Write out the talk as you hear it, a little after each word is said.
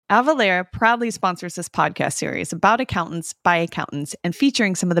Avalara proudly sponsors this podcast series about accountants by accountants and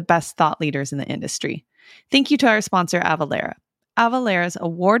featuring some of the best thought leaders in the industry. Thank you to our sponsor, Avalara. Avalara's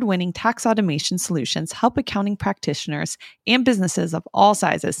award-winning tax automation solutions help accounting practitioners and businesses of all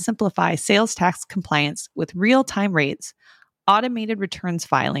sizes simplify sales tax compliance with real-time rates, automated returns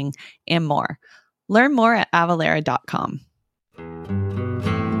filing, and more. Learn more at avalara.com.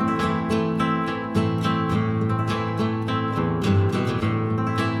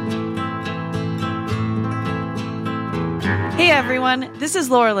 Hey everyone, this is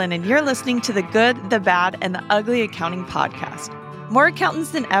Laurelyn, and you're listening to the Good, the Bad, and the Ugly Accounting Podcast. More accountants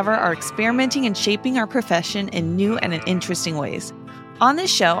than ever are experimenting and shaping our profession in new and in interesting ways. On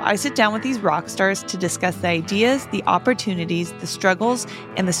this show, I sit down with these rock stars to discuss the ideas, the opportunities, the struggles,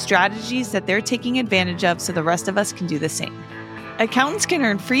 and the strategies that they're taking advantage of so the rest of us can do the same. Accountants can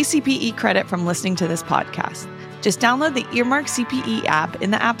earn free CPE credit from listening to this podcast. Just download the Earmark CPE app in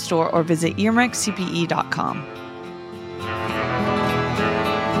the App Store or visit earmarkcpe.com.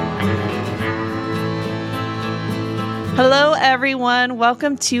 Hello, everyone.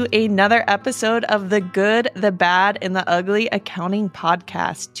 Welcome to another episode of the Good, the Bad, and the Ugly Accounting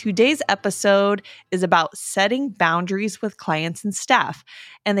Podcast. Today's episode is about setting boundaries with clients and staff.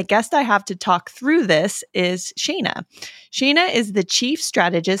 And the guest I have to talk through this is Shana. Shana is the Chief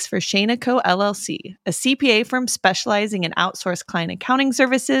Strategist for Shana Co. LLC, a CPA firm specializing in outsourced client accounting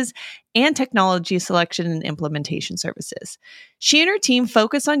services and technology selection and implementation services. She and her team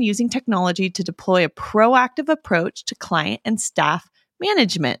focus on using technology to deploy a proactive approach to client and staff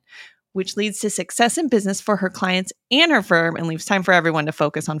management, which leads to success in business for her clients and her firm and leaves time for everyone to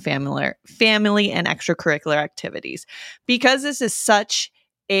focus on family and extracurricular activities. Because this is such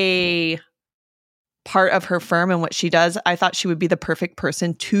a part of her firm and what she does, I thought she would be the perfect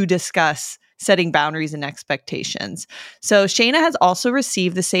person to discuss setting boundaries and expectations. So Shana has also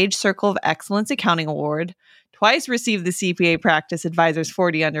received the Sage Circle of Excellence Accounting Award, twice received the CPA Practice Advisors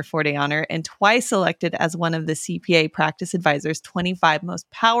 40 Under 40 honor, and twice selected as one of the CPA Practice Advisors 25 most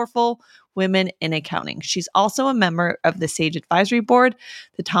powerful women in accounting. She's also a member of the Sage Advisory Board,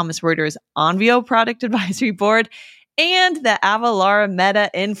 the Thomson Reuters Onvio Product Advisory Board, and the Avalara Meta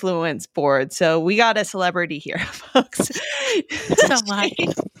Influence Board. So we got a celebrity here, folks. So much.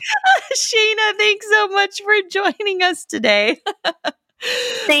 Shana, thanks so much for joining us today.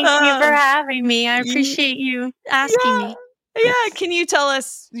 Thank you for having me. I appreciate you asking me. Yeah. Can you tell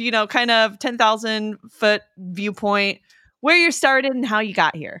us, kind of 10,000 foot viewpoint, where you started and how you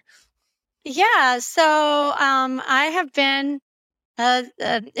got here? Yeah. So I have been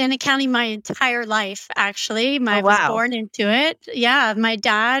in accounting my entire life, actually. I was born into it. Yeah. My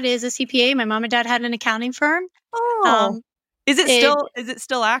dad is a CPA. My mom and dad had an accounting firm. Is it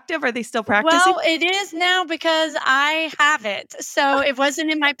still active? Are they still practicing? Well, it is now because I have it. So it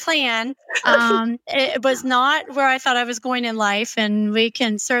wasn't in my plan. It was not where I thought I was going in life, and we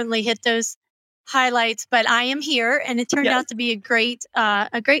can certainly hit those highlights, but I am here, and it turned out to be a great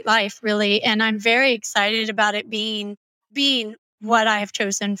life, really. And I'm very excited about it being what I have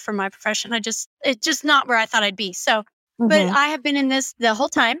chosen for my profession. It's just not where I thought I'd be. So, but I have been in this the whole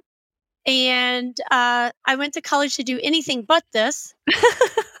time. And I went to college to do anything but this.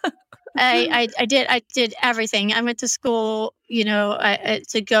 I did everything. I went to school,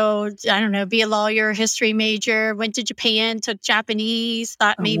 to go, be a lawyer, history major, went to Japan, took Japanese,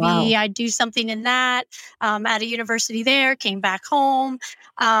 thought maybe I'd do something in that, at a university there, came back home.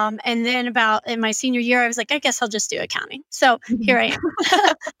 And then in my senior year, I was like, I guess I'll just do accounting. So here I am.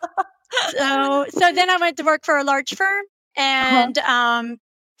 So then I went to work for a large firm, and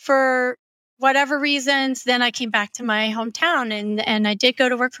for whatever reasons, then I came back to my hometown, and I did go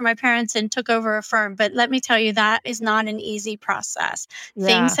to work for my parents and took over a firm. But let me tell you, that is not an easy process. Yeah.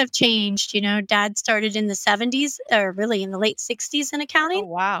 Things have changed. Dad started in the 70s, or really in the late 60s in accounting. Oh,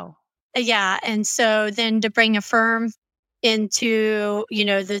 wow. Yeah. And so then to bring a firm into,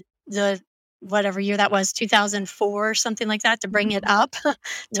 the whatever year that was, 2004 or something like that, to bring it up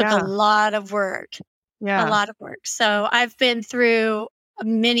took a lot of work. Yeah. A lot of work. So I've been through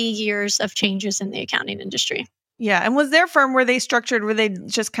many years of changes in the accounting industry. Yeah. And were they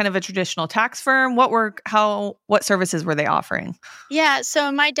just kind of a traditional tax firm? What services were they offering? Yeah.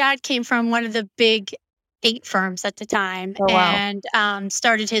 So my dad came from one of the big 8 firms at the time, and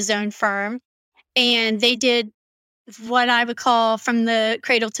started his own firm. And they did what I would call from the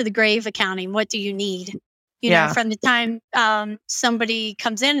cradle to the grave accounting. What do you need? From the time somebody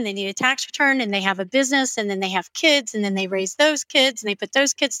comes in and they need a tax return, and they have a business, and then they have kids, and then they raise those kids, and they put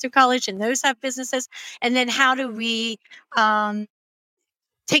those kids through college, and those have businesses. And then how do we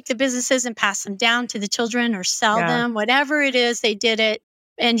take the businesses and pass them down to the children or sell them? Whatever it is, they did it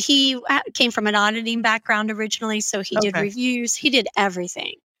And he came from an auditing background originally, so he did Okay. reviews, he did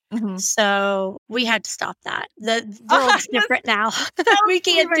everything. Mhm. So we had to stop that. The world's different now. That We was gonna be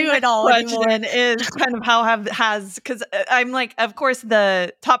can't my do it next all anymore. question is kind of how has because I'm like, of course,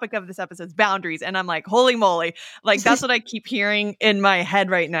 the topic of this episode is boundaries, and I'm like, holy moly, like that's what I keep hearing in my head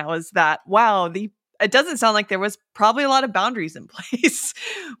right now is that wow, it doesn't sound like there was probably a lot of boundaries in place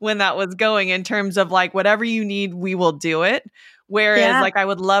when that was going in terms of like whatever you need, we will do it. Whereas, Yeah. like, I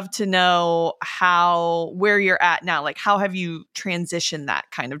would love to know where you're at now. Like, how have you transitioned that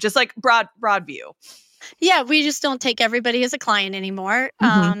kind of just like broad view? Yeah, we just don't take everybody as a client anymore.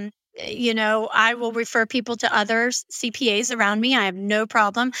 Mhm. I will refer people to others CPAs around me. I have no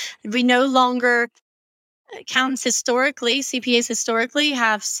problem. We no longer accountants historically, CPAs historically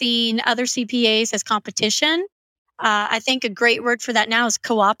have seen other CPAs as competition. I think a great word for that now is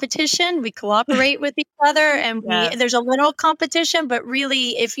co-opetition. We cooperate with each other, and Yes. there's a little competition, but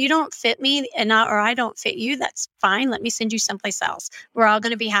really, if you don't fit me or I don't fit you, that's fine. Let me send you someplace else. We're all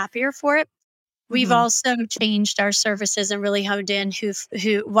going to be happier for it. We've Mhm. also changed our services and really honed in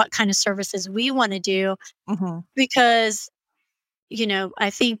what kind of services we want to do Mhm. because I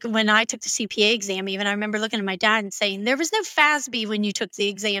think when I took the CPA exam, even I remember looking at my dad and saying, "There was no FASB when you took the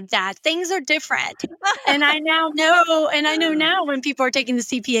exam, Dad. Things are different." And I know now when people are taking the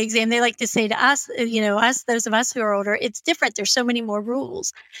CPA exam, they like to say to us, those of us who are older, it's different. There's so many more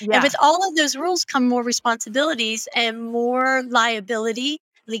rules. And Yeah. with all of those rules come more responsibilities and more liability,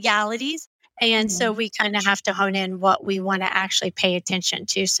 legalities. And so Mhm. we kind of have to hone in what we want to actually pay attention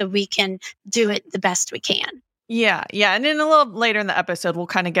to so we can do it the best we can. Yeah, yeah, and then a little later in the episode, we'll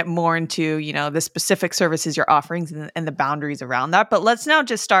kind of get more into, the specific services you're offering and the boundaries around that. But let's now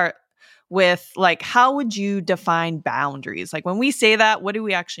just start with like, how would you define boundaries? Like when we say that, what do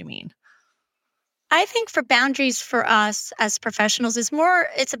we actually mean? I think for boundaries for us as professionals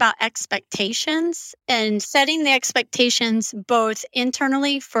it's about expectations and setting the expectations both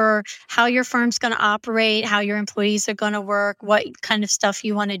internally for how your firm's going to operate, how your employees are going to work, what kind of stuff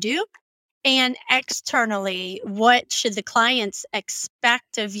you want to do. And externally, what should the clients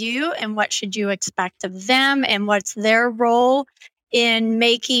expect of you and what should you expect of them and what's their role in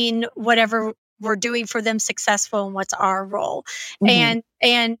making whatever we're doing for them successful and what's our role. Mhm.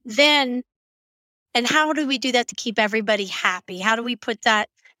 And how do we do that to keep everybody happy? How do we put that?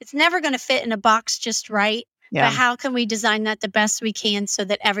 It's never going to fit in a box just right, but Yeah. how can we design that the best we can so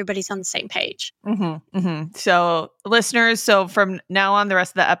that everybody's on the same page? So, listeners, so from now on, the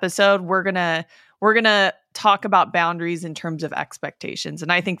rest of the episode, we're gonna talk about boundaries in terms of expectations,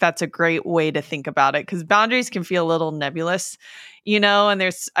 and I think that's a great way to think about it because boundaries can feel a little nebulous, And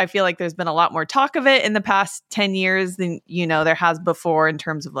I feel like there's been a lot more talk of it in the past 10 years than there has before in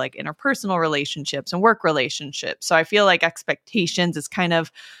terms of like interpersonal relationships and work relationships. So I feel like expectations is kind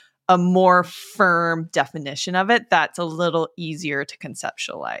of a more firm definition of it that's a little easier to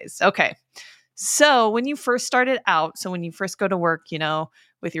conceptualize. Okay. So, when you first started out, so when you first go to work,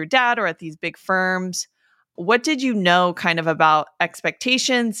 with your dad or at these big firms, what did you know kind of about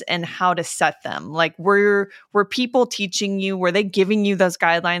expectations and how to set them? Like were people teaching you, were they giving you those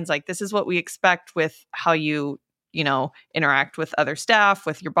guidelines like this is what we expect with how you interact with other staff,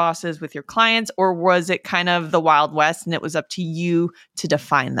 with your bosses, with your clients, or was it kind of the Wild West and it was up to you to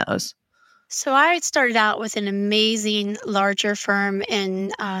define those? So I started out with an amazing larger firm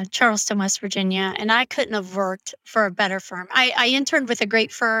in Charleston, West Virginia, and I couldn't have worked for a better firm. I interned with a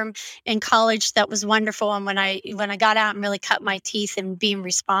great firm in college that was wonderful, and when I got out and really cut my teeth in being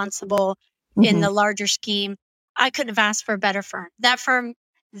responsible in Mhm. the larger scheme, I couldn't have asked for a better firm. That firm,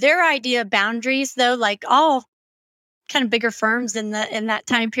 their idea of boundaries, though, like all kind of bigger firms in that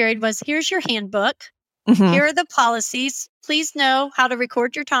time period, was here's your handbook. Mhm. Here are the policies. Please know how to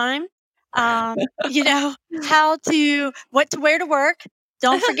record your time. How to what to wear to work.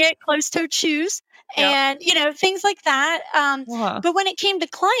 Don't forget closed-toed shoes Yep. and, things like that. Uh-huh. But when it came to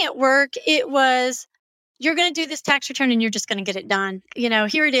client work, it was you're going to do this tax return and you're just going to get it done.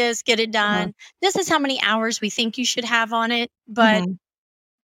 Here it is, get it Uh-huh. done. This is how many hours we think you should have on it, but Mhm.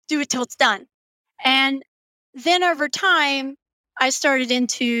 do it till it's done. And then over time, I started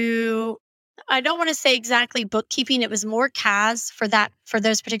into I don't want to say exactly bookkeeping. It was more CAS for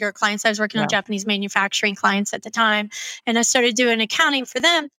those particular clients. I was working on Yeah. Japanese manufacturing clients at the time, and I started doing accounting for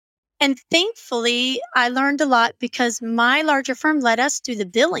them. And thankfully, I learned a lot because my larger firm let us do the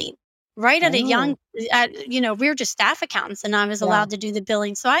billing right at a Oh, young. We were just staff accountants, and I was yeah. allowed to do the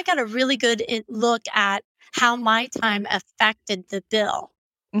billing. So I got a really good look at how my time affected the bill.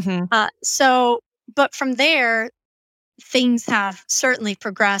 Mhm. Uh, so, but from there, things have certainly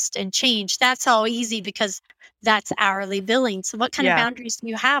progressed and changed. That's all easy because that's hourly billing. So what kind of Yeah. boundaries do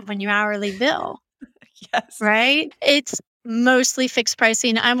you have when you hourly bill? Yes. Right? It's mostly fixed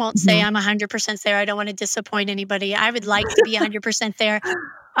pricing. I won't say Mhm. I'm 100% there. I don't want to disappoint anybody. I would like to be 100% there.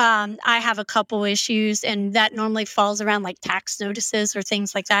 I have a couple issues, and that normally falls around like tax notices or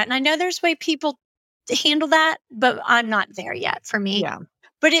things like that. And I know there's way people to handle that, but I'm not there yet for me. Yeah.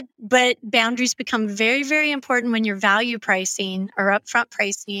 But boundaries become very, very important when you're value pricing or upfront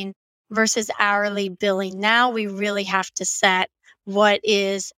pricing versus hourly billing. Now we really have to set what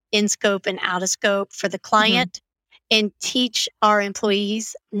is in scope and out of scope for the Mhm. client and teach our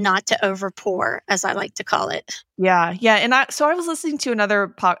employees not to overpour, as I like to call it. Yeah, yeah, and I was listening to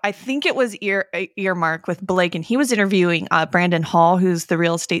another I think it was Earmark with Blake, and he was interviewing Brandon Hall, who's the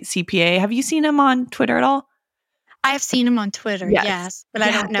real estate CPA. Have you seen him on Twitter at all? I have seen him on Twitter, Yes. yes, but I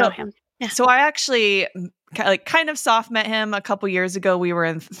Yeah. don't know him. Yeah. So I actually kind of soft met him a couple years ago. We were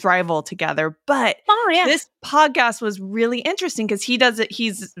in Thrival together, but Oh, yeah. this podcast was really interesting because he does it.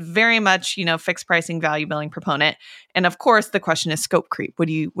 He's very much, fixed pricing, value billing proponent. And of course, the question is scope creep. What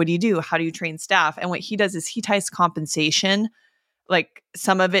do you do? How do you train staff? And what he does is he ties compensation, like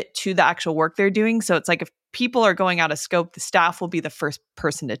some of it, to the actual work they're doing. So it's like if people are going out of scope, the staff will be the first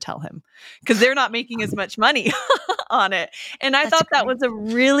person to tell him because they're not making as much money on it. And I That's thought that great. was a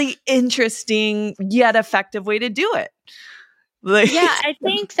really interesting yet effective way to do it. Yeah, I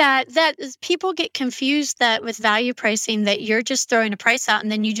think that is people get confused that with value pricing that you're just throwing a price out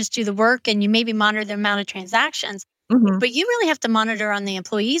and then you just do the work and you maybe monitor the amount of transactions. Mhm. But you really have to monitor on the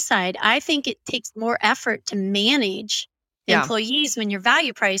employee side. I think it takes more effort to manage Yeah. employees when you're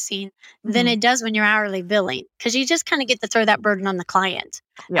value pricing than Mhm. it does when you're hourly billing because you just kind of get to throw that burden on the client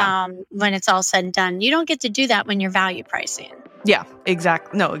Yeah. when it's all said and done. You don't get to do that when you're value pricing. Yeah.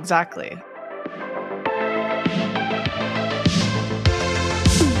 Exactly. No, exactly.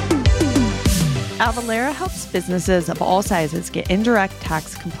 Avalara helps businesses of all sizes get indirect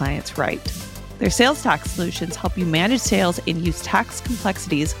tax compliance right. Their sales tax solutions help you manage sales and use tax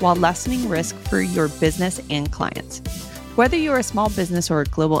complexities while lessening risk for your business and clients. Whether you're a small business or a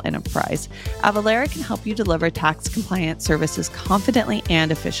global enterprise, Avalara can help you deliver tax compliance services confidently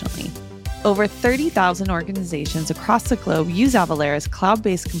and efficiently. Over 30,000 organizations across the globe use Avalara's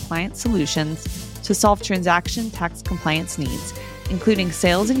cloud-based compliance solutions to solve transaction tax compliance needs, including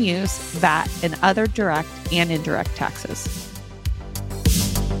sales and use, VAT, and other direct and indirect taxes.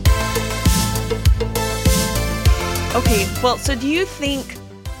 Okay, well, so do you think,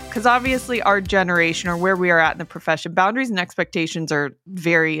 because obviously our generation or where we are at in the profession, boundaries and expectations are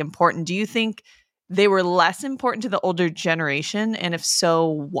very important. Do you think they were less important to the older generation? And if so,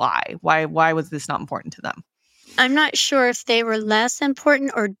 why? Why was this not important to them? I'm not sure if they were less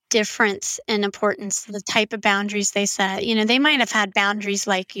important or difference in importance, the type of boundaries they set. They might have had boundaries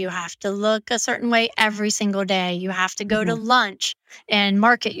like you have to look a certain way every single day. You have to go to Mhm. lunch and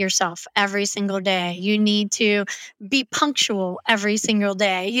market yourself every single day. You need to be punctual every single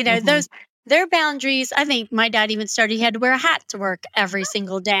day. Mhm. Those their boundaries. I think my dad even started, he had to wear a hat to work every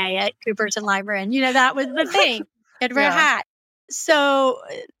single day at Cooper's Library. And that was the thing. He had to wear a Yeah. hat. So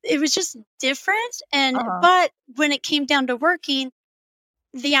it was just different. Uh-huh. But when it came down to working,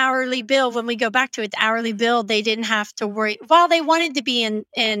 the hourly bill, when we go back to it, the hourly bill, they didn't have to worry. While they wanted to be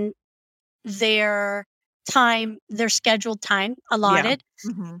in their time, their scheduled time Yeah. allotted,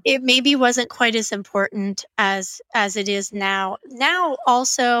 Mhm. it maybe wasn't quite as important as it is now. Now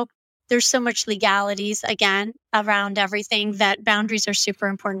also there's so much legalities again around everything that boundaries are super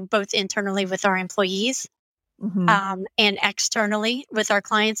important, both internally with our employees Mhm. and externally with our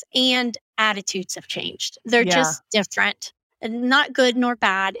clients, and attitudes have changed. They're Yeah. just different. And not good nor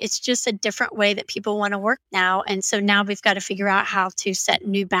bad. It's just a different way that people want to work now. And so now we've got to figure out how to set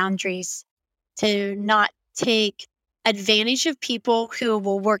new boundaries to not take advantage of people who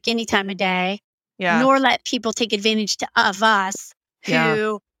will work any time of day, Yeah. nor let people take advantage of us Yeah.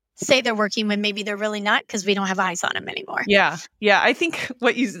 who say they're working when maybe they're really not because we don't have eyes on them anymore. Yeah. Yeah. I think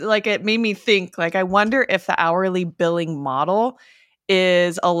it made me think, I wonder if the hourly billing model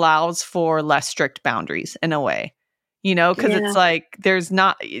allows for less strict boundaries in a way, because it's Yeah. like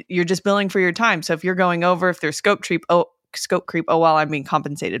you're just billing for your time. So if you're going over, if there's scope creep, oh, well, I'm being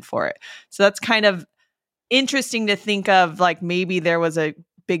compensated for it. So that's kind of interesting to think of, maybe there was a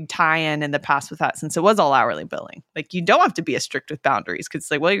big tie-in in the past with that, since it was all hourly billing. Like, you don't have to be as strict with boundaries because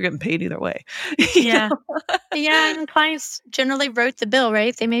it's like, well, you're getting paid either way. You Yeah. know? Yeah, and clients generally wrote the bill,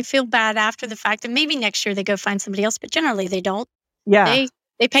 right? They may feel bad after the fact, and maybe next year they go find somebody else, but generally they don't. Yeah.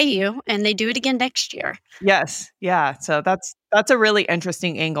 They pay you and they do it again next year. Yes. Yeah. So that's a really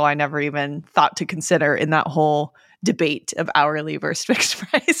interesting angle I never even thought to consider in that whole debate of hourly versus fixed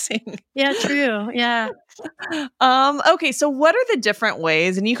pricing. Yeah, true. Yeah. Okay, so what are the different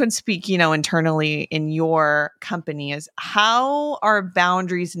ways, and you can speak, internally in your company, is how are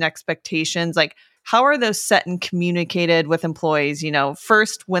boundaries and expectations, like how are those set and communicated with employees,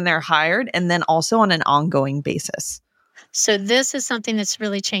 first when they're hired and then also on an ongoing basis? So this is something that's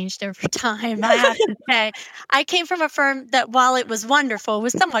really changed over time, I have to say. I came from a firm that, while it was wonderful,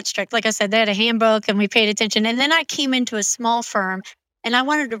 was somewhat strict. Like I said, they had a handbook and we paid attention. And then I came into a small firm and I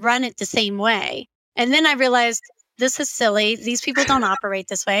wanted to run it the same way. And then I realized this is silly. These people don't operate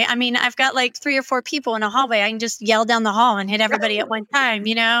this way. I mean, I've got like 3 or 4 people in a hallway. I can just yell down the hall and hit everybody at one time,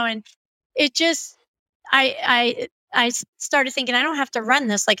 and it just I started thinking I don't have to run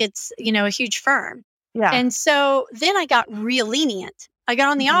this like it's, a huge firm. Yeah. And so then I got real lenient. I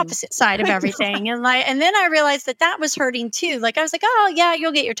got on the Mhm. opposite side of everything. And then I realized that was hurting too. Like I was like, "Oh, yeah,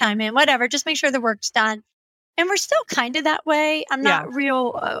 you'll get your time in, whatever. Just make sure the work's done." And we're still kind of that way. I'm Yeah. not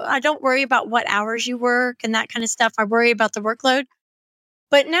real I don't worry about what hours you work and that kind of stuff. I worry about the workload.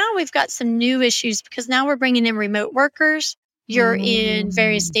 But now we've got some new issues because now we're bringing in remote workers. You're in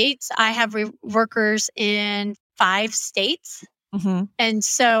various Mm. states. I have workers in 5 states. Mhm. And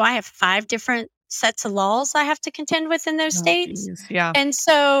so I have 5 different sets of laws I have to contend with in those Oh, states. geez. Yeah. And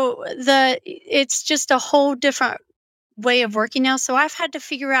so it's just a whole different way of working now. So I've had to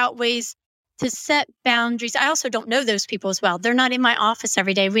figure out ways to set boundaries. I also don't know those people as well. They're not in my office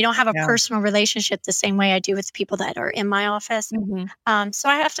every day. We don't have a Yeah. personal relationship the same way I do with people that are in my office. Mhm. So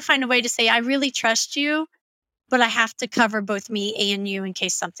I have to find a way to say, I really trust you, but I have to cover both me and you in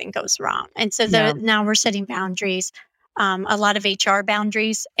case something goes wrong. And so Yeah. now we're setting boundaries, a lot of HR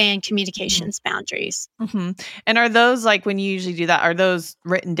boundaries and Mhm. communications boundaries. Mhm. And are those, like, when you usually do that, are those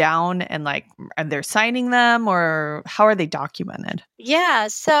written down and, like, are they signing them, or how are they documented? Yeah.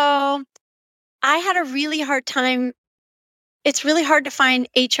 So I had a really hard time. It's really hard to find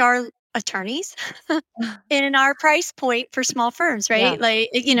HR attorneys in our price point for small firms, Yeah. right? Like,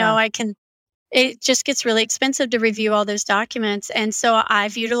 Yeah. it just gets really expensive to review all those documents. And so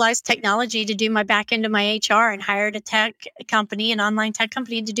I've utilized technology to do my back end of my HR and hired a tech company, an online tech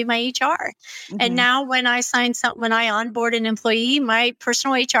company, to do my HR. And Mhm. now when I onboard an employee, my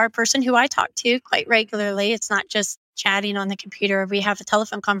personal HR person who I talk to quite regularly, it's not just chatting on the computer. We have a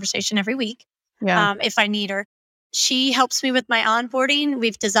telephone conversation every week, Yeah. if I need her. She helps me with my onboarding.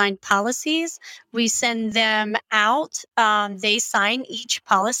 We've designed policies. We send them out. They sign each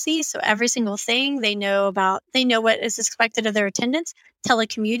policy. So every single thing they know what is expected of their attendance,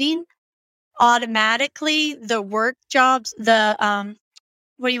 telecommuting, automatically the work jobs, what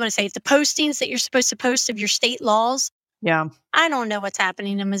do you want to say? The postings that you're supposed to post of your state laws. Yeah. I don't know what's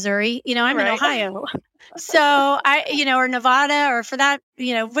happening in Missouri. I'm in Right. Ohio. So or Nevada, or for that,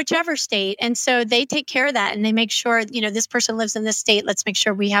 whichever state. And so they take care of that and they make sure, this person lives in this state. Let's make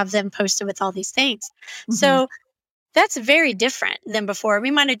sure we have them posted with all these things. Mhm. So that's very different than before. We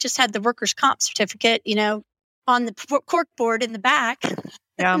might have just had the workers' comp certificate, on the cork board in the back,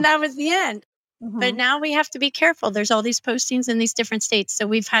 Yeah. and that was the end. But Mhm. now we have to be careful. There's all these postings in these different states. So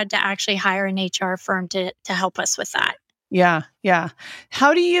we've had to actually hire an HR firm to help us with that. Yeah, yeah.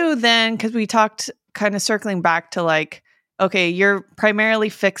 How do you then, because we talked, kind of circling back to, like, okay, you're primarily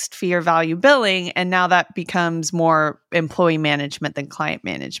fixed fee or value billing, and now that becomes more employee management than client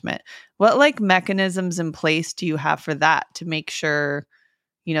management. What, like, mechanisms in place do you have for that to make sure,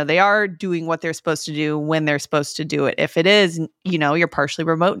 they are doing what they're supposed to do when they're supposed to do it? If it is, you're partially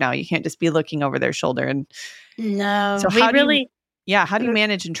remote now, you can't just be looking over their shoulder. And No, so how do you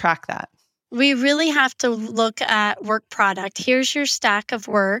manage and track that? we really have to look at work product. Here's your stack of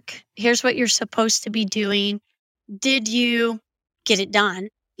work. Here's what you're supposed to be doing. Did you get it done,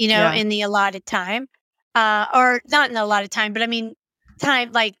 Yeah. in the allotted time? Or not in the allotted time, but I mean,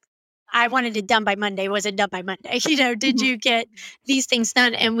 time like I wanted it done by Monday. Was it done by Monday? Did Mhm. you get these things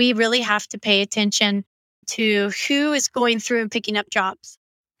done? And we really have to pay attention to who is going through and picking up jobs.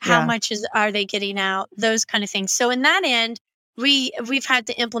 How Yeah. much are they getting out? Those kind of things. So in that end, we've had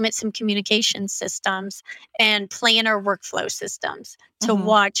to implement some communication systems and planner workflow systems to Mhm.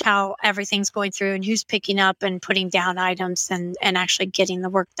 watch how everything's going through and who's picking up and putting down items and actually getting the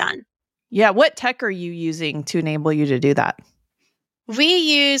work done. Yeah, what tech are you using to enable you to do that?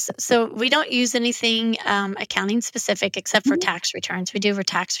 We don't use anything accounting specific except for Mhm. tax returns. We do where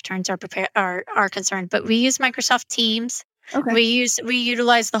tax returns are concerned, but we use Microsoft Teams. Okay. We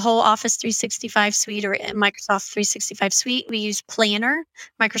utilize the whole Office 365 suite or Microsoft 365 suite. We use Planner,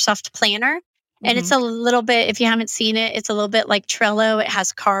 Microsoft Planner, And it's a little bit, if you haven't seen it, it's a little bit like Trello. It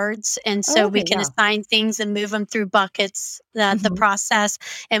has cards. And Oh, so we okay, can yeah. assign things and move them through buckets, the process,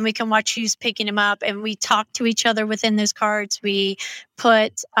 and we can watch who's picking them up. And we talk to each other within those cards. We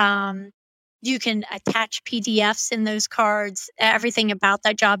put, you can attach PDFs in those cards, everything about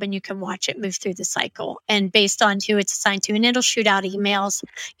that job, and you can watch it move through the cycle. And based on who it's assigned to, and it'll shoot out emails,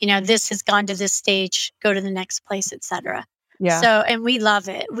 this has gone to this stage, go to the next place, etc. Yeah. So, and we love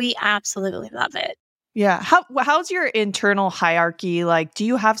it. We absolutely love it. Yeah. How's your internal hierarchy? Like, do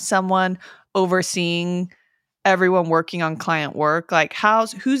you have someone overseeing everyone working on client work? Like,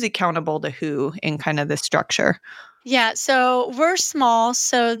 who's accountable to who in kind of this structure? Yeah, so we're small,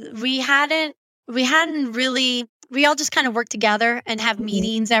 so we hadn't really we all just kind of work together and have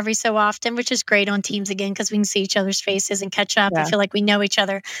meetings every so often, which is great on Teams again because we can see each other's faces and catch up and Yeah. feel like we know each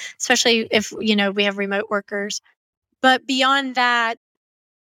other, especially if we have remote workers. But beyond that,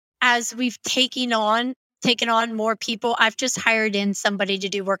 as we've taken on more people, I've just hired in somebody to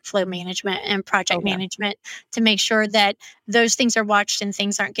do workflow management and project Okay. management to make sure that those things are watched and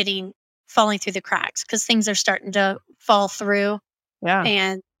things aren't falling through the cracks because things are starting to fall through.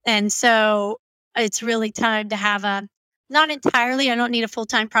 Yeah. And so it's really time to have not entirely, I don't need a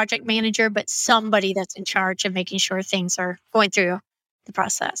full-time project manager, but somebody that's in charge of making sure things are going through the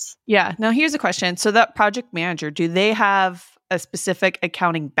process. Yeah. Now, here's a question. So, that project manager, do they have a specific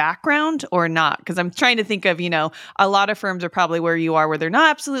accounting background or not? Because I'm trying to think of, a lot of firms are probably where you are, where they're not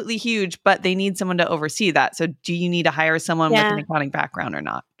absolutely huge, but they need someone to oversee that. So, do you need to hire someone with an Yeah. accounting background or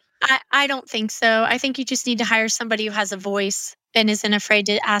not? I don't think so. I think you just need to hire somebody who has a voice and isn't afraid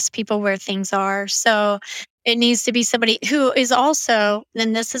to ask people where things are. So it needs to be somebody who is also,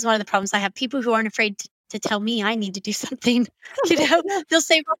 and this is one of the problems I have, people who aren't afraid to tell me I need to do something. Yeah. They'll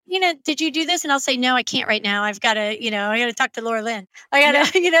say, well, did you do this? And I'll say, no, I can't right now. I've got to, I got to talk to Laura Lynn. I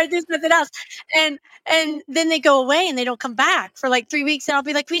got Yeah. to, do something else. And then they go away and they don't come back for like 3 weeks. And I'll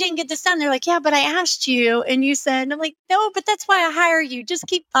be like, we didn't get this done. They're like, yeah, but I asked you and you said, and I'm like, no, but that's why I hire you. Just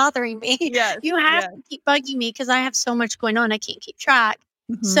keep bothering me. Yes. You have Yes. to keep bugging me because I have so much going on. I can't keep track.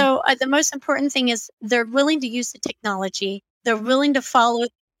 Mhm. So the most important thing is they're willing to use the technology. They're willing to follow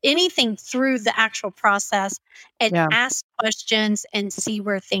anything through the actual process and Yeah. ask questions and see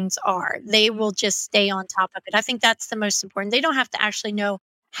where things are. They will just stay on top of it. I think that's the most important. They don't have to actually know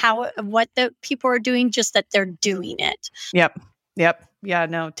what the people are doing, just that they're doing it. Yep. Yep. Yeah.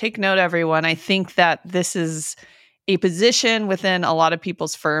 No, take note, everyone. I think that this is a position within a lot of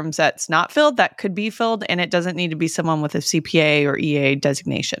people's firms that's not filled, that could be filled, and it doesn't need to be someone with a CPA or EA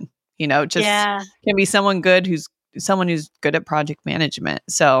designation. Just Yeah. can be someone who's good at project management.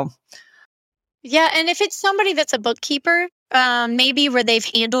 So, Yeah. And if it's somebody that's a bookkeeper, maybe where they've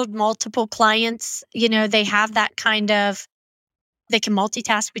handled multiple clients, they have that kind of, they can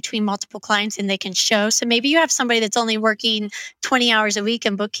multitask between multiple clients and they can show. So maybe you have somebody that's only working 20 hours a week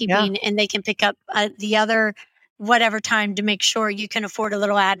in bookkeeping and they can pick up the other whatever time to make sure you can afford a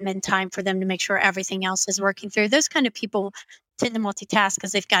little admin time for them to make sure everything else is working through. Those kind of people tend to multitask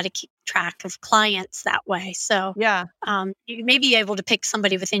because they've got to keep track of clients that way. So yeah. you may be able to pick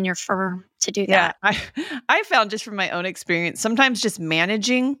somebody within your firm to do Yeah. that. I found, just from my own experience, sometimes just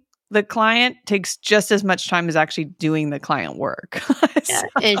managing the client takes just as much time as actually doing the client work. Yeah,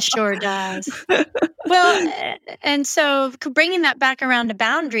 it sure does. Well, and so bringing that back around to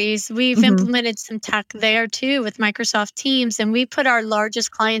boundaries, we've implemented some tech there too with Microsoft Teams, and we put our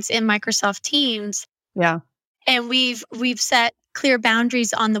largest clients in Microsoft Teams. Yeah. And we've set clear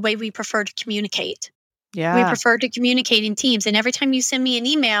boundaries on the way we prefer to communicate. Yeah. We prefer to communicate in Teams. And every time you send me an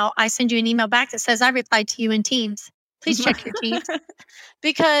email, I send you an email back that says, I replied to you in Teams. Please check your Teams.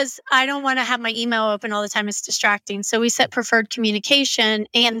 Because I don't want to have my email open all the time. It's distracting. So we set preferred communication.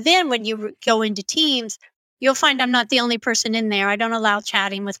 And then when you go into Teams, you'll find I'm not the only person in there. I don't allow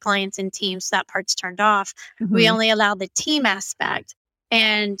chatting with clients in Teams. That part's turned off. We only allow the team aspect.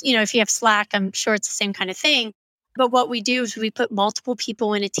 And, if you have Slack, I'm sure it's the same kind of thing. But what we do is we put multiple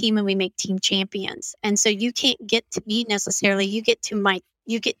people in a team and we make team champions. And so you can't get to me necessarily. You get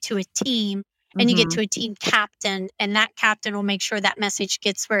to a team. And you get to a team captain, and that captain will make sure that message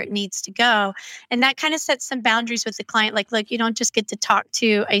gets where it needs to go. And that kind of sets some boundaries with the client. Like, look, you don't just get to talk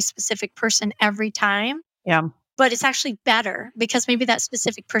to a specific person every time. Yeah. But it's actually better because maybe that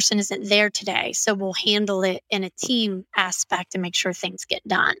specific person isn't there today. So we'll handle it in a team aspect and make sure things get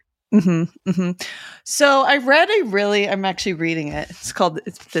done. So I read I'm actually reading it. It's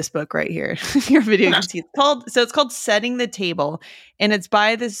this book right here. Your video, you can see it's called Setting the Table. And it's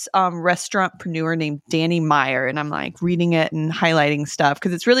by this restaurantpreneur named Danny Meyer. And I'm like reading it and highlighting stuff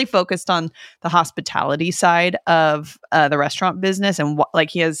because it's really focused on the hospitality side of the restaurant business. And like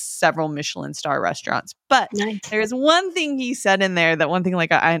he has several Michelin star restaurants. But there's one thing he said in there,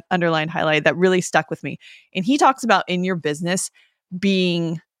 like I underlined, highlighted that really stuck with me. And he talks about in your business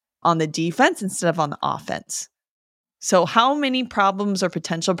being on the defense instead of on the offense. So how many problems or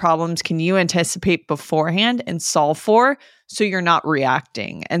potential problems can you anticipate beforehand and solve for so you're not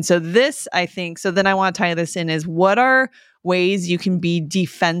reacting? And so this, I think, so then I want to tie this in is what are ways you can be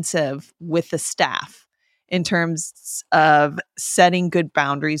defensive with the staff in terms of setting good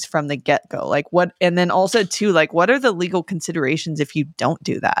boundaries from the get-go? Like what, and then also too, like what are the legal considerations if you don't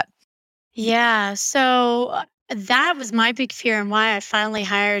do that? Yeah. So that was my big fear and why I finally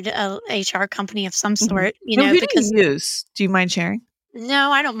hired a HR company of some sort, Who because do you use? Do you mind sharing?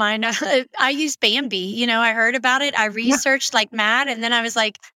 No, I don't mind. I use Bambee. I heard about it. I researched like mad. And then I was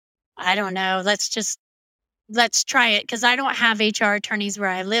like, I don't know. Let's try it. Cause I don't have HR attorneys where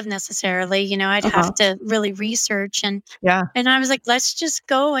I live necessarily. I'd have to really research and I was like, let's just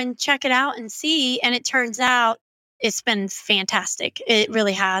go and check it out and see. And it turns out it's been fantastic. It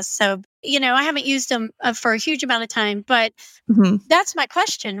really has. So, I haven't used them for a huge amount of time, but that's my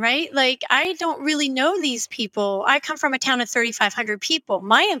question, right? Like, I don't really know these people. I come from a town of 3,500 people.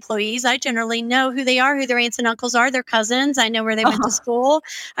 My employees, I generally know who they are, who their aunts and uncles are, their cousins. I know where they went to school.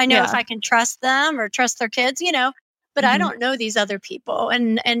 I know if I can trust them or trust their kids, but I don't know these other people.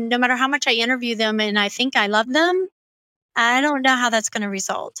 And no matter how much I interview them and I think I love them, I don't know how that's going to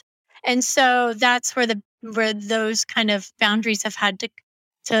result. And so that's where those kind of boundaries have had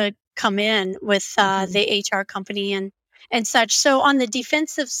to come in with the HR company and such. So on the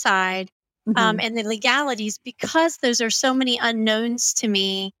defensive side and the legalities, because those are so many unknowns to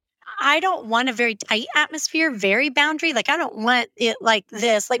me, I don't want a very tight atmosphere, very boundary. Like I don't want it like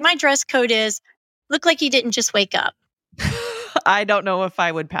this. Like my dress code is look like you didn't just wake up. I don't know if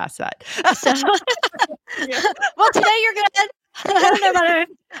I would pass that. So, well, today you're good. I don't know about it.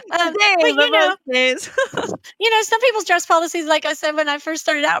 But some people's dress policies, like I said, when I first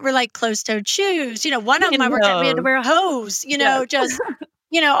started out, were like closed-toed shoes. One of them I worked at, we had to wear a hose, just,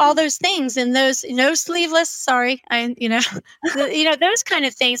 all those things and those, no sleeveless, sorry. Those kind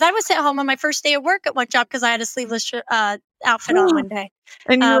of things. I was at home on my first day of work at one job because I had a sleeveless outfit on one day.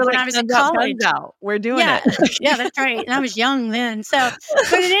 And you were when I was in college. We're doing it. Yeah, that's right. And I was young then. So,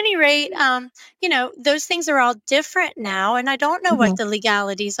 but at any rate, those things are all different now. And I don't know what the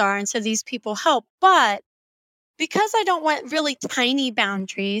legalities are. And so these people help. But because I don't want really tiny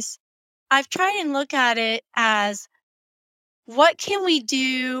boundaries, I've tried and look at it as what can we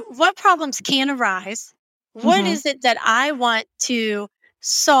do? What problems can arise? What is it that I want to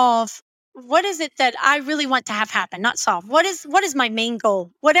solve? What is it that I really want to have happen, not solve? What is my main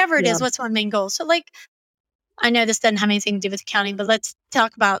goal? Whatever it is, what's my main goal? So like, I know this doesn't have anything to do with accounting, but let's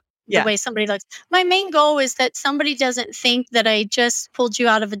talk about the way somebody looks. My main goal is that somebody doesn't think that I just pulled you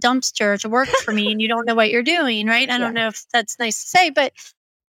out of a dumpster to work for me and you don't know what you're doing, right? I don't know if that's nice to say, but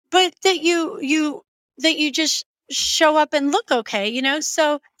that you just show up and look okay,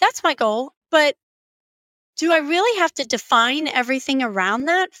 So that's my goal. But do I really have to define everything around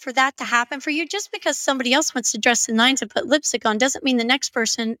that for that to happen for you? Just because somebody else wants to dress the nines and put lipstick on doesn't mean the next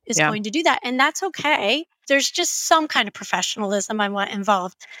person is going to do that. And that's okay. There's just some kind of professionalism I want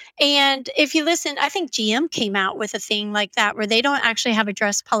involved. And if you listen, I think GM came out with a thing like that where they don't actually have a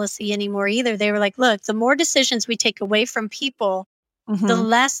dress policy anymore either. They were like, look, the more decisions we take away from people, the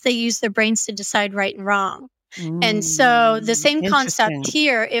less they use their brains to decide right and wrong. And so the same concept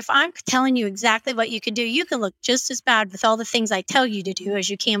here, if I'm telling you exactly what you can do, you can look just as bad with all the things I tell you to do as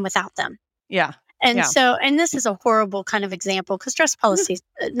you can without them. Yeah. And so, and this is a horrible kind of example because dress policy is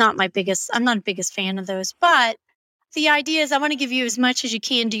I'm not a biggest fan of those, but the idea is I want to give you as much as you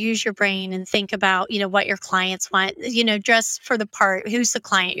can to use your brain and think about, what your clients want, dress for the part, who's the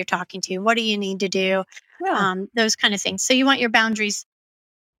client you're talking to, what do you need to do, those kind of things. So you want your boundaries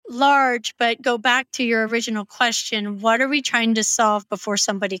large, but go back to your original question. What are we trying to solve before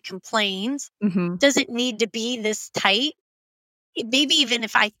somebody complains? Does it need to be this tight? Maybe even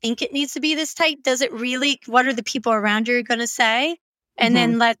if I think it needs to be this tight, does it really, what are the people around you going to say? And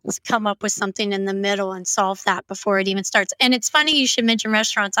then let's come up with something in the middle and solve that before it even starts. And it's funny you should mention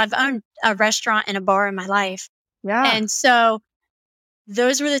restaurants. I've owned a restaurant and a bar in my life. Yeah. And so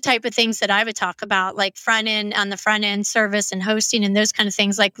those were the type of things that I would talk about, like on the front end service and hosting and those kind of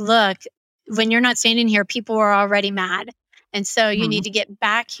things. Like, look, when you're not standing here, people are already mad. And so you Mhm. need to get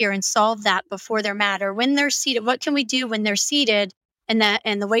back here and solve that before they're mad, or when they're seated. What can we do when they're seated and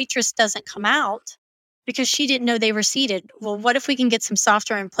the waitress doesn't come out because she didn't know they were seated? Well, what if we can get some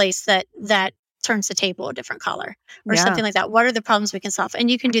software in place that turns the table a different color or Yeah. something like that? What are the problems we can solve?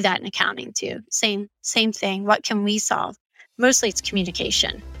 And you can do that in accounting too. Same thing. What can we solve? Mostly it's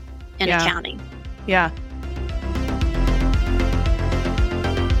communication in Yeah. accounting. Yeah.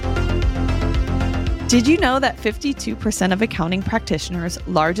 Did you know that 52% of accounting practitioners,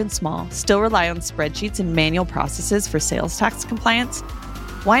 large and small, still rely on spreadsheets and manual processes for sales tax compliance?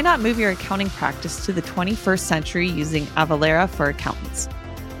 Why not move your accounting practice to the 21st century using Avalara for Accountants?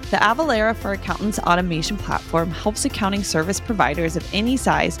 The Avalara for Accountants automation platform helps accounting service providers of any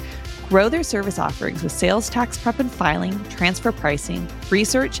size grow their service offerings with sales tax prep and filing, transfer pricing,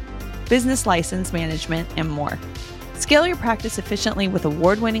 research, business license management, and more. Scale your practice efficiently with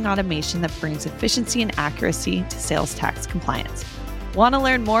award-winning automation that brings efficiency and accuracy to sales tax compliance. Want to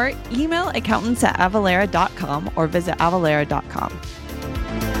learn more? Email accountants@avalara.com or visit avalara.com.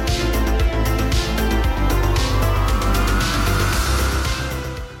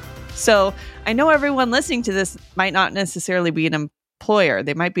 So I know everyone listening to this might not necessarily be an employer.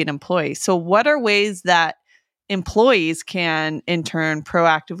 They might be an employee. So what are ways that employees can, in turn,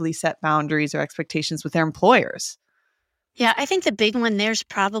 proactively set boundaries or expectations with their employers? Yeah, I think the big one there's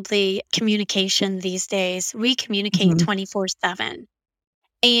probably communication these days. We communicate Mhm. 24/7,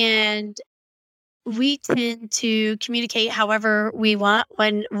 and we tend to communicate however we want,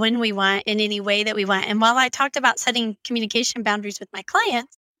 when we want, in any way that we want. And while I talked about setting communication boundaries with my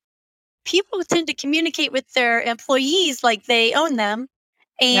clients, people tend to communicate with their employees like they own them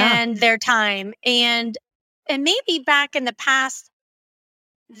Yeah. and their time. And maybe back in the past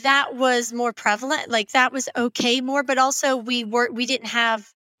that was more prevalent, like that was okay more, but also we didn't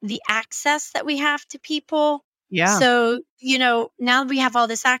have the access that we have to people. Yeah. So, now we have all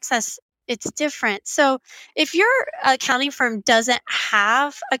this access, it's different. So, if your accounting firm doesn't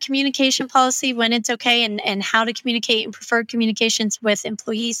have a communication policy when it's okay, and how to communicate and preferred communications with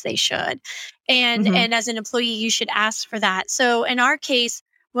employees, they should. And Mhm. and as an employee, you should ask for that. So, in our case,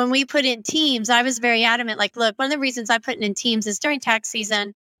 when we put in Teams, I was very adamant, like, look, one of the reasons I put in Teams is during tax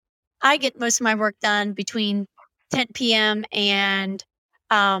season I get most of my work done between 10 p.m. and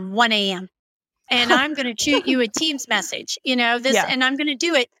 1 a.m. And I'm going to shoot you a Teams message, Yeah. and I'm going to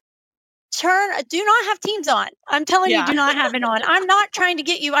do it. Do not have Teams on. I'm telling you, Yeah. do not have it on. I'm not trying to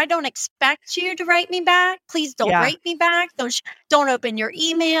get you. I don't expect you to write me back. Please don't Yeah. write me back. Don't open your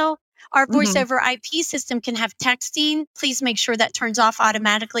email. Our voice Mhm. over IP system can have texting. Please make sure that turns off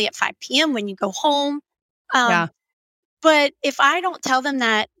automatically at 5 p.m. when you go home. Um, Yeah. but if I don't tell them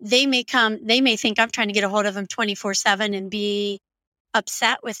that, they may think I'm trying to get a hold of them 24/7 and be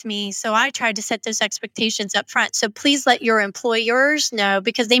upset with me. So I tried to set those expectations up front. So please let your employers know,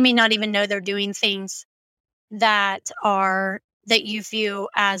 because they may not even know they're doing things that you view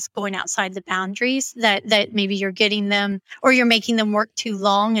as going outside the boundaries, that maybe you're getting them, or you're making them work too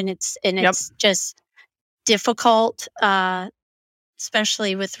long, and Yep. it's just difficult.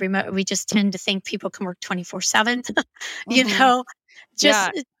 Especially with remote, we just tend to think people can work 24/7. you Mhm. know,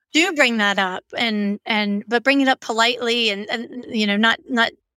 just Yeah. do bring that up, but bring it up politely, and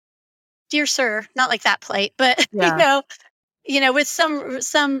not dear sir, not like that polite, but Yeah. with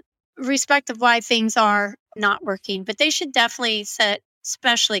some respect of why things are not working. But they should definitely set,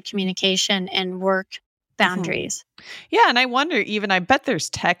 especially communication and work Mhm. boundaries. Yeah, and I wonder, even I bet there's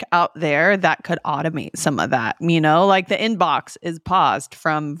tech out there that could automate some of that, like the inbox is paused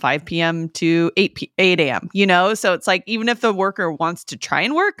from 5 p.m. to 8 a.m., So it's like, even if the worker wants to try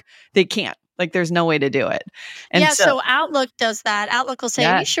and work, they can't. Like, there's no way to do it. And Yeah, so, so Outlook does that. Outlook will say,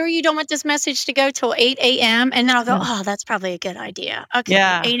 "Are you yes. sure you don't want this message to go till 8 a.m.?" And then I'll go, Yeah. "Oh, that's probably a good idea." Okay,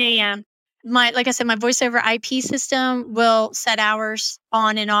 Yeah. 8 a.m. Like I said, my voice over IP system will set hours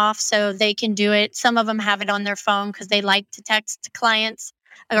on and off so they can do it. Some of them have it on their phone because they like to text to clients,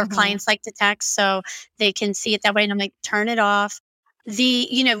 or Mhm. clients like to text, so they can see it that way. And I'm like, turn it off.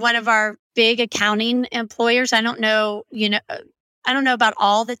 One of our big accounting employers, I don't know about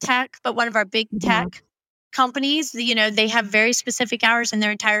all the tech, but one of our big Mhm. tech companies, they have very specific hours, and their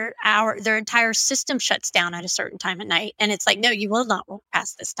entire system shuts down at a certain time at night. And it's like, no, you will not work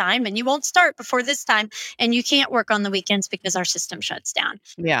past this time, and you won't start before this time, and you can't work on the weekends because our system shuts down.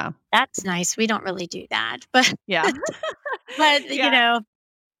 Yeah. That's nice. We don't really do that. But Yeah. but Yeah.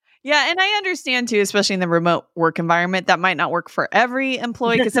 Yeah, and I understand too, especially in the remote work environment, that might not work for every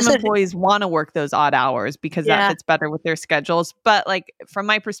employee, because some employees want to work those odd hours because that yeah. fits better with their schedules. But like, from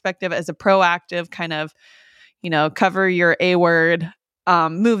my perspective as a proactive kind of, cover your A word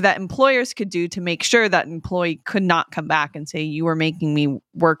move that employers could do to make sure that employee could not come back and say, you were making me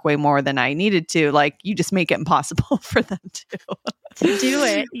work way more than I needed to. Like, you just make it impossible for them to do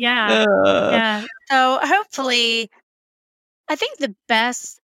it. Yeah. Yeah. So hopefully, I think the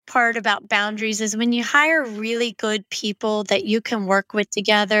best part about boundaries is when you hire really good people that you can work with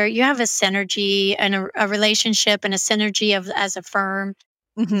together, you have a synergy and a relationship and a synergy of as a firm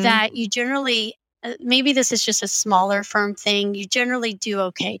Mhm. that you generally maybe this is just a smaller firm thing, you generally do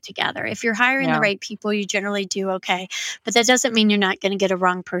okay together. If you're hiring the Yeah. right people, you generally do okay. But that doesn't mean you're not going to get a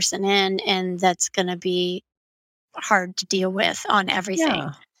wrong person in, and that's going to be hard to deal with on everything.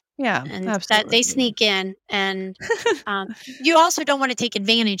 Yeah. Yeah, And that they absolutely. sneak in, and you also don't want to take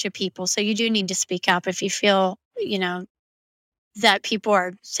advantage of people. So you do need to speak up if you feel, that people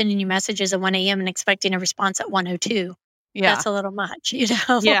are sending you messages at 1 a.m. and expecting a response at 1:02. Yeah. That's a little much.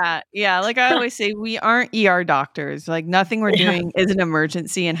 Yeah, yeah, like I always say, we aren't ER doctors, like, nothing we're Yeah. doing is an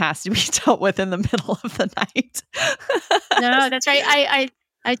emergency and has to be dealt with in the middle of the night. No, that's right.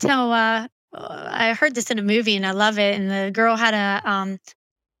 I tell I heard this in a movie and I love it. And the girl had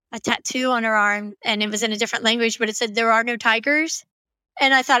a tattoo on her arm and it was in a different language, but it said there are no tigers.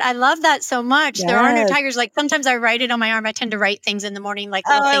 And I thought, I love that so much. There are no Yes. tigers. Like sometimes I write it on my arm. I tend to write things in the morning, like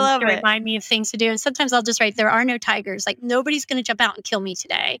Oh, little I things love to it. remind me of things to do. And sometimes I'll just write, there are no tigers. Like nobody's going to jump out and kill me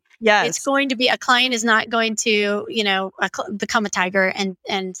today. It's Yes. going to be a client is not going to, become a tiger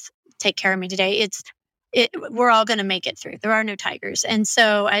and take care of me today. We're all going to make it through. There are no tigers. And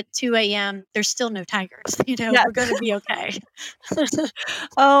so at 2 a.m., there's still no tigers. Yes. We're going to be okay.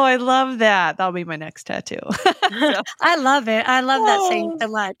 Oh, I love that. That'll be my next tattoo. So I love it. I love that saying oh. so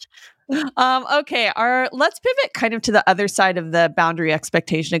much. Okay, let's pivot kind of to the other side of the boundary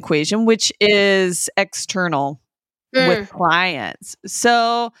expectation equation, which is external with Mm. clients.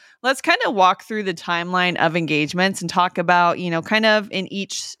 So let's kind of walk through the timeline of engagements and talk about, kind of in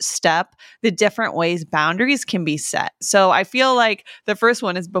each step, the different ways boundaries can be set. So I feel like the first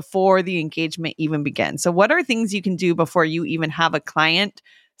one is before the engagement even begins. So what are things you can do before you even have a client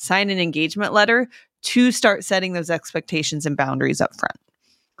sign an engagement letter to start setting those expectations and boundaries up front?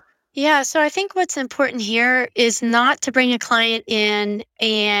 Yeah, so I think what's important here is not to bring a client in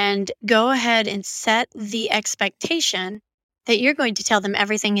and go ahead and set the expectation that you're going to tell them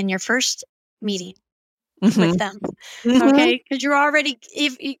everything in your first meeting with Mhm. them. Mhm. Okay? Because you're already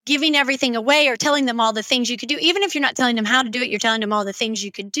giving everything away or telling them all the things you could do. Even if you're not telling them how to do it, you're telling them all the things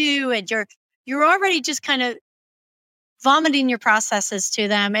you could do, and you're already just kind of vomiting your processes to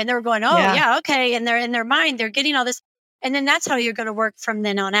them, and they're going, "Oh, Yeah. yeah, okay." And they're in their mind, they're getting all this. And then that's how you're going to work from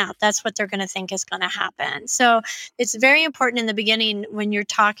then on out. That's what they're going to think is going to happen. So it's very important in the beginning when you're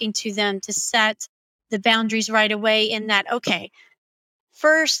talking to them to set the boundaries right away in that, okay,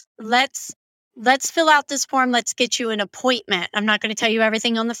 first let's fill out this form. Let's get you an appointment. I'm not going to tell you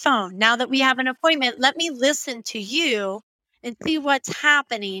everything on the phone. Now that we have an appointment, let me listen to you and see what's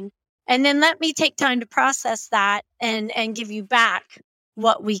happening. And then let me take time to process that and give you back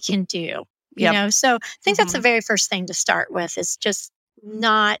what we can do. Yep. So I think that's the Mhm. very first thing to start with is just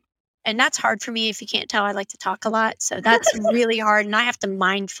not, and that's hard for me. If you can't tell, I like to talk a lot. So that's really hard. And I have to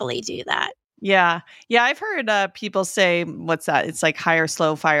mindfully do that. Yeah. Yeah, I've heard people say, what's that? It's like hire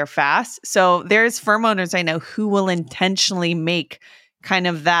slow, fire fast. So there's firm owners I know who will intentionally make kind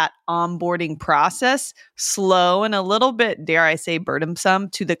of that onboarding process slow and a little bit, dare I say, burdensome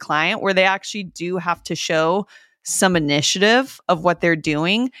to the client, where they actually do have to show some initiative of what they're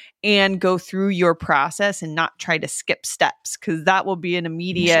doing and go through your process and not try to skip steps, because that will be an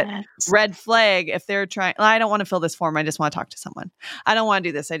immediate Yes. red flag if they're trying. I don't want to fill this form. I just want to talk to someone. I don't want to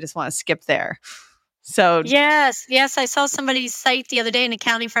do this. I just want to skip there. So, Yes, yes. I saw somebody's site the other day, an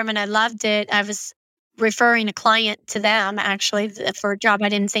accounting firm, and I loved it. I was referring a client to them actually for a job I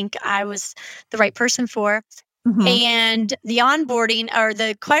didn't think I was the right person for. mhm. And the onboarding or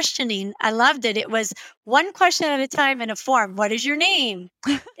the questioning, I loved it. It was one question at a time in a form. What is your name?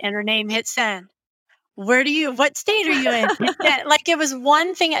 Enter name, hit send. What state are you in? Hit send. Like it was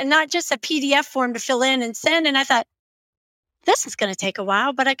one thing, and not just a PDF form to fill in and send. And I thought, this is going to take a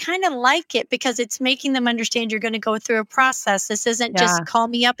while, but I kind of like it because it's making them understand you're going to go through a process. This isn't Yeah. just call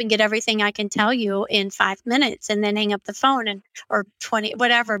me up and get everything I can tell you in 5 minutes and then hang up the phone and or 20,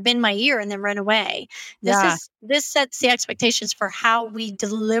 whatever, bend my ear and then run away. Yeah. This sets the expectations for how we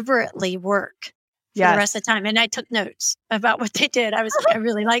deliberately work for the rest Yes. of the time. And I took notes about what they did. I was like, I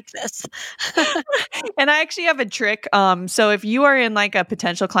really like this. And I actually have a trick. So if you are in like a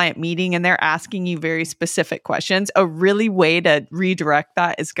potential client meeting and they're asking you very specific questions, a really way to redirect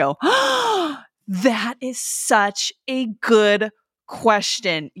that is go, oh, that is such a good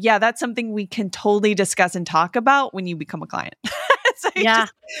question. Yeah, that's something we can totally discuss and talk about when you become a client. Yeah.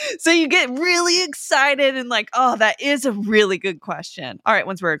 So you get really excited and like, oh, that is a really good question. All right,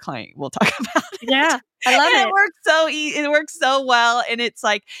 once we're a client, we'll talk about it. Yeah. I love And it. it works so it works so well. And it's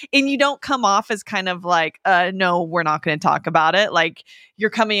like, and you don't come off as kind of like, no, we're not going to talk about it. Like you're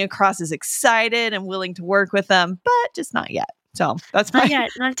coming across as excited and willing to work with them, but just not yet. So that's Not my yet.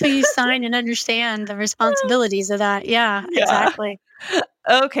 Not until you sign and understand the responsibilities of that. Yeah, yeah. exactly.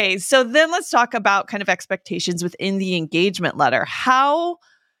 Okay, so then let's talk about kind of expectations within the engagement letter. How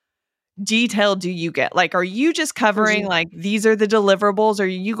detailed do you get? Like, are you just covering like these are the deliverables? Or are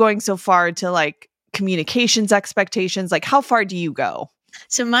you going so far to like communications expectations? Like, how far do you go?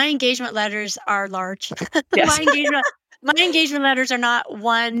 So my engagement letters are large. Yes. My engagement letters are not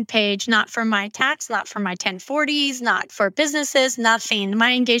one page, not for my tax, not for my 1040s, not for businesses, nothing.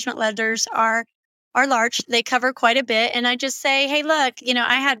 My engagement letters are large. They cover quite a bit. And I just say, hey, look,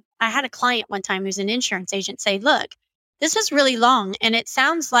 I had a client one time who's an insurance agent say, look, this is really long and it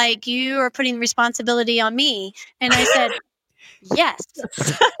sounds like you are putting responsibility on me. And I said, yes.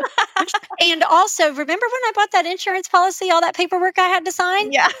 And also, remember when I bought that insurance policy, all that paperwork I had to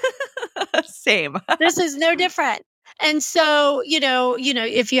sign? Yeah. Same. This is no different. And so,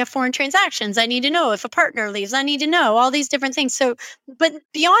 if you have foreign transactions, I need to know. If a partner leaves, I need to know all these different things. So, but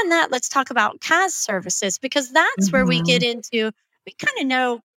beyond that, let's talk about CAS services because that's where we get into, we kind of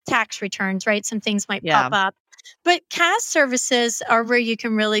know tax returns, right? Some things might pop up. But CAS services are where you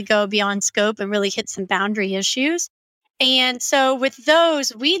can really go beyond scope and really hit some boundary issues. And so with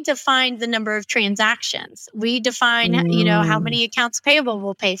those, we define the number of transactions. We define, how many accounts payable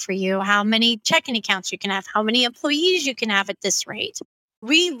will pay for you, how many checking accounts you can have, how many employees you can have at this rate.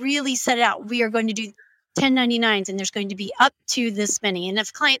 We really set it out. We are going to do 1099s and there's going to be up to this many. And if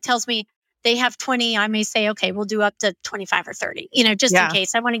a client tells me they have 20, I may say, okay, we'll do up to 25 or 30, just in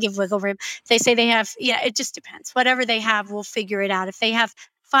case. I want to give wiggle room. If they say they have, it just depends. Whatever they have, we'll figure it out. If they have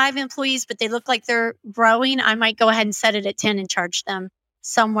 5 employees, but they look like they're growing, I might go ahead and set it at 10 and charge them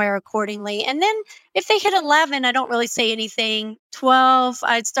somewhere accordingly. And then if they hit 11, I don't really say anything. 12,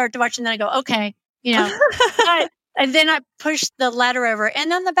 I'd start to watch and then I go, okay, and then I push the letter over.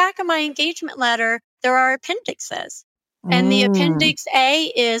 And on the back of my engagement letter, there are appendixes. And the appendix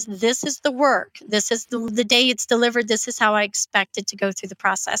A is, this is the work. This is the day it's delivered. This is how I expect it to go through the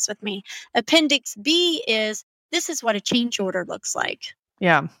process with me. Appendix B is, this is what a change order looks like.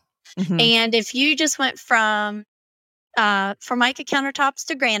 Yeah. Mm-hmm. And if you just went from Formica countertops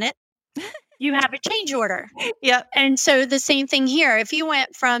to granite, you have a change order. Yeah. And so the same thing here. If you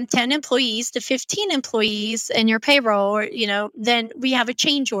went from 10 employees to 15 employees in your payroll, then we have a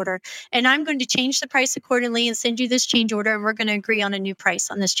change order. And I'm going to change the price accordingly and send you this change order. And we're going to agree on a new price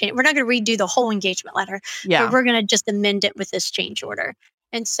on this change. We're not going to redo the whole engagement letter. Yeah. But we're going to just amend it with this change order.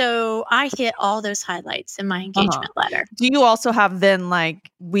 And so I hit all those highlights in my engagement letter. Do you also have then like,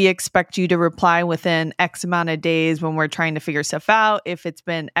 we expect you to reply within X amount of days when we're trying to figure stuff out? If it's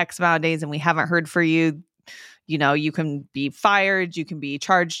been X amount of days and we haven't heard for you, you can be fired, you can be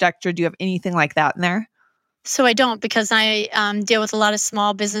charged extra. Do you have anything like that in there? So I don't, because I deal with a lot of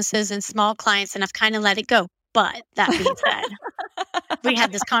small businesses and small clients and I've kind of let it go. But that being said, we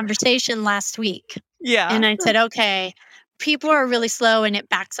had this conversation last week. Yeah. And I said, okay, people are really slow and it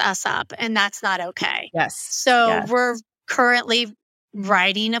backs us up and that's not okay. Yes. So we're currently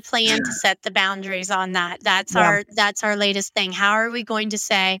writing a plan to set the boundaries on that. That's our latest thing. How are we going to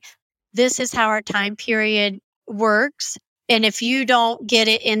say, this is how our time period works. And if you don't get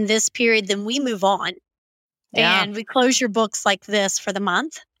it in this period, then we move on. Yeah. And we close your books like this for the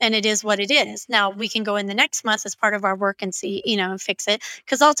month. And it is what it is. Now we can go in the next month as part of our work and see, and fix it.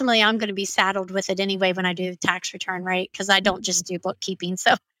 Because ultimately I'm going to be saddled with it anyway when I do the tax return, right? Because I don't just do bookkeeping.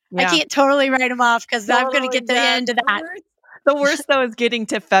 So I can't totally write them off because I'm going to get to the end of that. The worst though is getting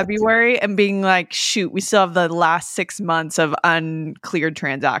to February and being like, shoot, we still have the last 6 months of uncleared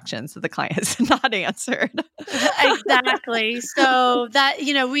transactions that the client has not answered. Exactly. So that,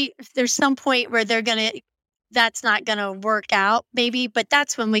 there's some point where that's not going to work out maybe, but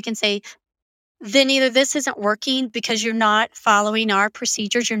that's when we can say, then either this isn't working because you're not following our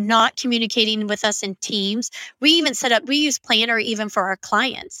procedures, you're not communicating with us in Teams. We use Planner even for our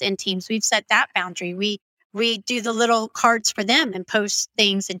clients in Teams. We've set that boundary. We do the little cards for them and post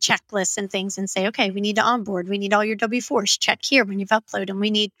things and checklists and things and say, okay, we need to onboard. We need all your W-4s. Check here when you've uploaded. And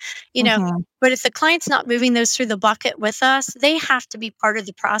we need, but if the client's not moving those through the bucket with us, they have to be part of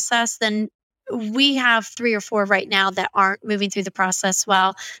the process. Then we have 3 or 4 right now that aren't moving through the process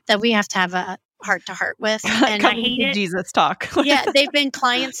well, that we have to have a heart to heart with. And I hate it. Jesus talk. Yeah, they've been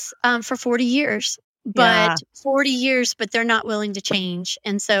clients for 40 years. But 40 years, but they're not willing to change.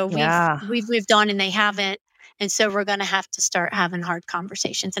 And so we've moved on and they haven't. And so we're going to have to start having hard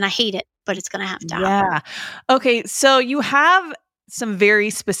conversations. And I hate it, but it's going to have to happen. Yeah. Okay. So you have some very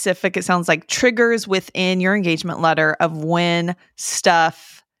specific, it sounds like, triggers within your engagement letter of when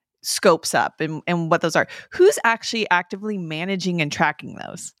stuff scopes up and what those are. Who's actually actively managing and tracking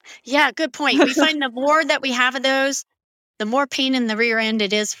those? Yeah, good point. We find the more that we have of those, the more pain in the rear end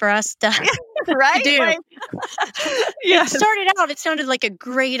it is for us to, Right? to do. Like, It started out, it sounded like a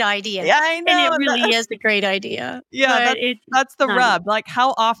great idea. Yeah, I know. And it really is a great idea. Yeah, But that's the not. rub. Like,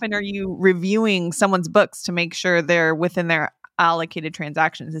 how often are you reviewing someone's books to make sure they're within their allocated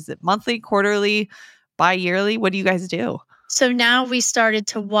transactions? Is it monthly, quarterly, bi-yearly? What do you guys do? So now we started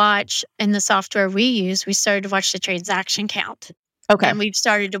to watch in the software we use, we started to watch the transaction count. Okay. And we've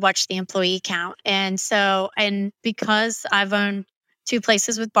started to watch the employee count. And because I've owned 2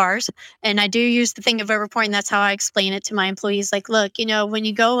 places with bars, and I do use the thing of reporting, that's how I explain it to my employees. Like, look, when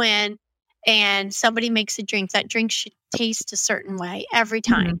you go in and somebody makes a drink, that drink should taste a certain way every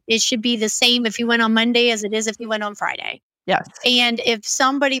time. It should be the same if you went on Monday as it is if you went on Friday. Yes. And if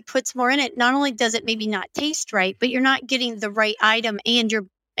somebody puts more in it, not only does it maybe not taste right, but you're not getting the right item and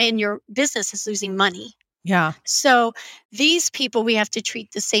your business is losing money. Yeah. So these people we have to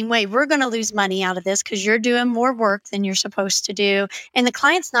treat the same way. We're going to lose money out of this because you're doing more work than you're supposed to do. And the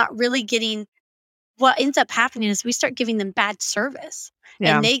client's not really getting, what ends up happening is we start giving them bad service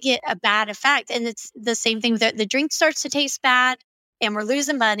and they get a bad effect. And it's the same thing that the drink starts to taste bad and we're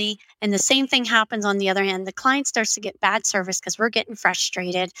losing money. And the same thing happens on the other hand. The client starts to get bad service because we're getting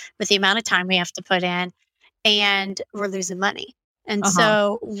frustrated with the amount of time we have to put in and we're losing money. And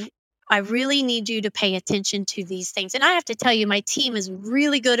so I really need you to pay attention to these things. And I have to tell you, my team is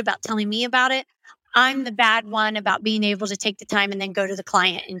really good about telling me about it. I'm the bad one about being able to take the time and then go to the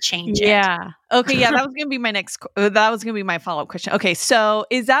client and change it. Yeah. Okay. Yeah. That was going to be that was going to be my follow-up question. Okay. So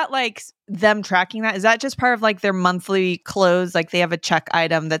is that like them tracking that? Is that just part of like their monthly close? Like they have a check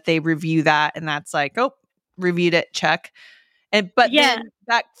item that they review that and that's like, oh, reviewed it, check. But then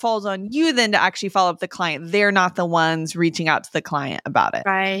that falls on you then to actually follow up the client. They're not the ones reaching out to the client about it.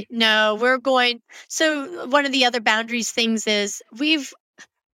 Right. No, so one of the other boundaries things is we've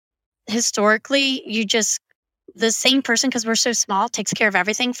historically, the same person, because we're so small, takes care of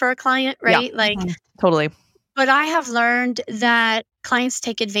everything for a client, right? Yeah. Totally. But I have learned that clients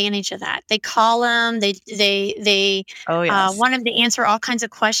take advantage of that. They call them, they want them to answer all kinds of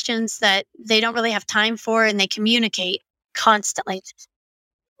questions that they don't really have time for, and they communicate constantly.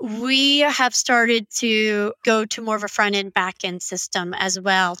 We have started to go to more of a front end, back end system as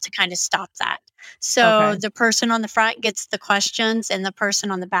well to kind of stop that. So the person on the front gets the questions and the person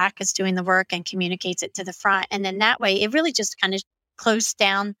on the back is doing the work and communicates it to the front. And then that way it really just kind of closed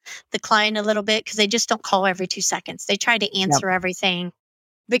down the client a little bit because they just don't call every 2 seconds. They try to answer everything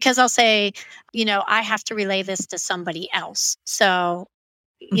because I'll say, I have to relay this to somebody else. So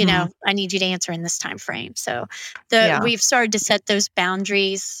I need you to answer in this time frame. So we've started to set those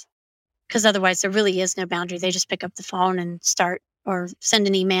boundaries because otherwise there really is no boundary. They just pick up the phone and start or send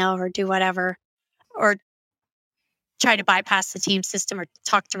an email or do whatever or try to bypass the team system or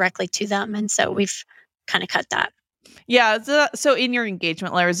talk directly to them. And so we've kind of cut that. Yeah. So in your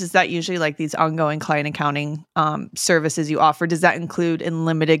engagement letters, is that usually like these ongoing client accounting services you offer? Does that include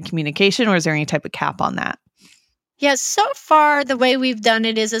unlimited communication or is there any type of cap on that? Yeah, so far the way we've done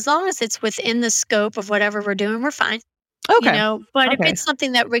it is as long as it's within the scope of whatever we're doing, we're fine. Okay. But if it's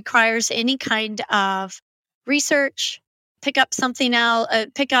something that requires any kind of research, pick up something else,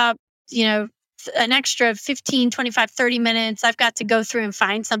 an extra 15, 25, 30 minutes, I've got to go through and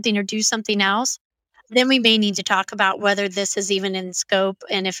find something or do something else, then we may need to talk about whether this is even in scope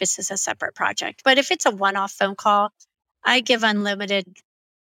and if this is a separate project. But if it's a one-off phone call, I give unlimited.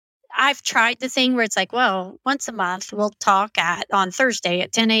 I've tried the thing where it's like, well, once a month we'll talk on Thursday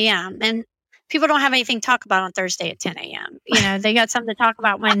at 10 a.m. And people don't have anything to talk about on Thursday at 10 a.m. They got something to talk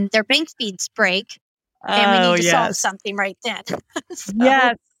about when their bank feeds break and we need to solve something right then.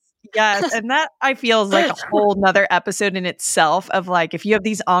 Yes. And that I feel is like a whole nother episode in itself of like, if you have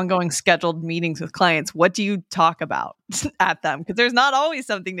these ongoing scheduled meetings with clients, what do you talk about at them? Because there's not always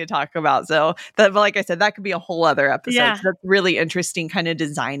something to talk about. So that, like I said, that could be a whole other episode. Yeah. So that's really interesting kind of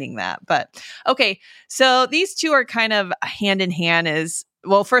designing that. But okay. So these two are kind of hand in hand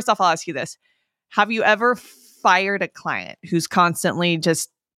well, first off, I'll ask you this. Have you ever fired a client who's constantly just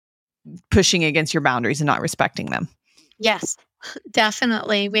pushing against your boundaries and not respecting them? Yes.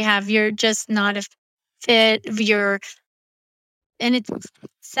 Definitely. We have, you're just not a fit. And it's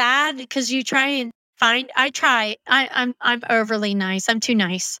sad because you try and I'm overly nice. I'm too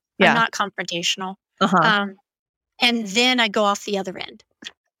nice. Yeah. I'm not confrontational. And then I go off the other end,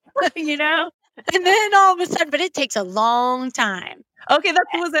 And then all of a sudden, but it takes a long time. Okay, that's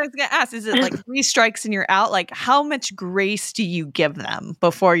what I was going to ask. Is it like 3 strikes and you're out? Like, how much grace do you give them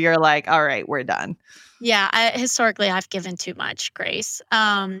before you're like, all right, we're done? Yeah, historically, I've given too much grace.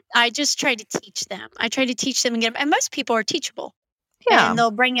 I just try to teach them. I try to teach them and get, and most people are teachable. Yeah. And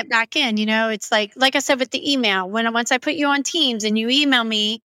they'll bring it back in. It's like I said with the email, once I put you on Teams and you email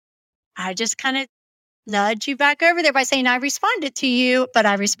me, I just kind of nudge you back over there by saying, I responded to you, but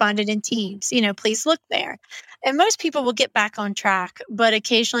I responded in Teams. Please look there. And most people will get back on track, but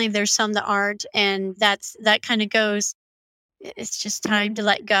occasionally there's some that aren't. And that kind of goes, it's just time to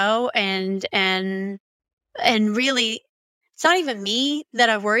let go. And really, it's not even me that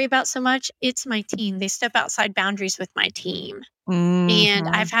I worry about so much. It's my team. They step outside boundaries with my team. And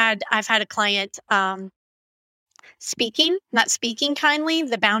I've had a client not speaking kindly,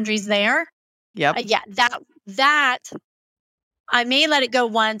 the boundaries there. Yep. Yeah, that I may let it go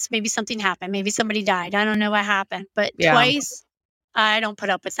once, maybe something happened, maybe somebody died. I don't know what happened, but twice I don't put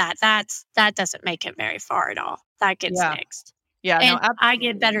up with that. That doesn't make it very far at all. That gets fixed. Yeah, and I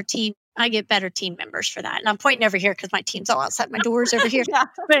get better team members for that. And I'm pointing over here because my team's all outside my doors over here.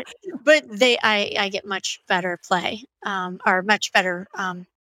 But I get much better play, or much better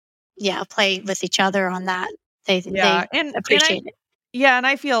play with each other on that. They appreciate it. Yeah, and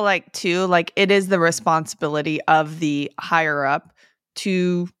I feel like too, like it is the responsibility of the higher up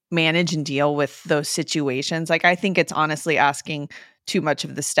to manage and deal with those situations. Like I think it's honestly asking too much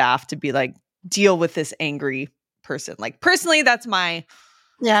of the staff to be like, deal with this angry person. Like personally, that's my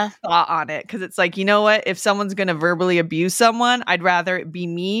thought on it. Cause it's like, you know what? If someone's going to verbally abuse someone, I'd rather it be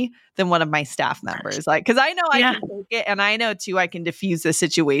me than one of my staff members. Like, cause I know I can take it, and I know too, I can diffuse the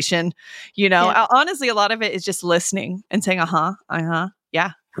situation. Honestly, a lot of it is just listening and saying, yeah,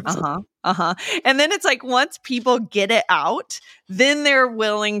 and then it's like, once people get it out, then they're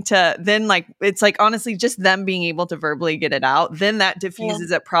willing to, then like, it's like, honestly, just them being able to verbally get it out, then that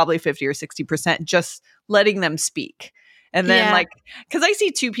diffuses at probably 50 or 60%, just letting them speak. And then like, cause I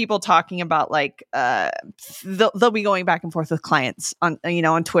see two people talking about like, they'll be going back and forth with clients on,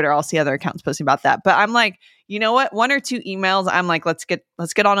 on Twitter. I'll see other accounts posting about that, but I'm like, you know what? 1 or 2 emails. I'm like, let's get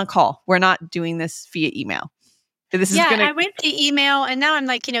on a call. We're not doing this via email. I went to email, and now I'm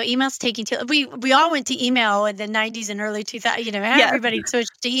like, email's taking too. We all went to email in the 90s and early 2000s. Everybody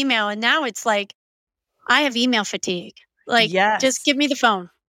switched to email, and now it's like, I have email fatigue. Like, just give me the phone.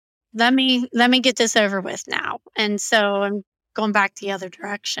 Let me get this over with now. And so I'm going back the other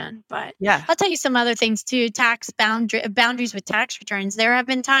direction. But I'll tell you some other things too. Tax boundaries with tax returns. There have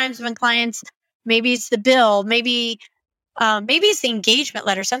been times when clients, maybe it's the bill, maybe it's the engagement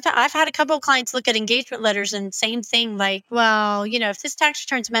letter. Sometimes I've had a couple of clients look at engagement letters and same thing, like, well, if this tax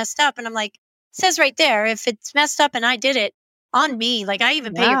return's messed up, and I'm like, it says right there, if it's messed up and I did it, on me. Like, I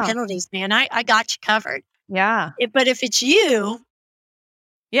even pay your penalties, man. I got you covered. Yeah. But if it's you,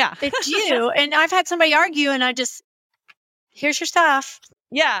 it's you. And I've had somebody argue, and here's your stuff.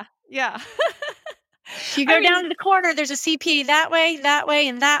 Yeah. You go down to the corner, there's a CP that way,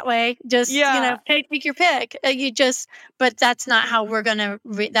 and that way. Just, take your pick. But that's not how we're going to,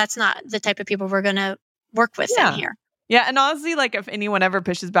 that's not the type of people we're going to work with in here. Yeah. And honestly, like if anyone ever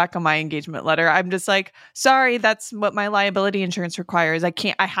pushes back on my engagement letter, I'm just like, sorry, that's what my liability insurance requires. I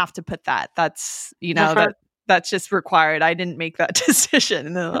have to put that. That's, that's just required. I didn't make that decision.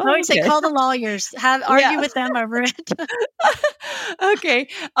 And then, I always say, call the lawyers, argue with them over it. Okay.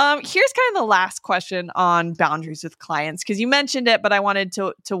 Here's kind of the last question on boundaries with clients, because you mentioned it, but I wanted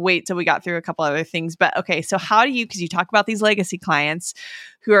to wait till we got through a couple other things. But okay, so how do you, because you talk about these legacy clients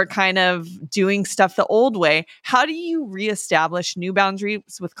who are kind of doing stuff the old way, how do you reestablish new boundaries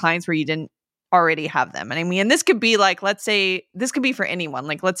with clients where you didn't already have them? And I mean, this could be like, let's say this could be for anyone.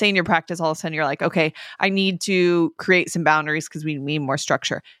 Like, let's say in your practice, all of a sudden you're like, okay, I need to create some boundaries because we need more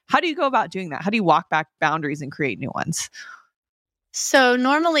structure. How do you go about doing that? How do you walk back boundaries and create new ones? So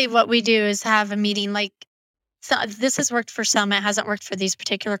normally what we do is have a meeting, like, so this has worked for some, it hasn't worked for these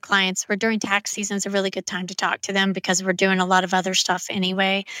particular clients, where during tax season is a really good time to talk to them because we're doing a lot of other stuff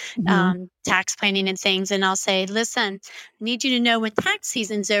anyway, tax planning and things. And I'll say, listen, I need you to know when tax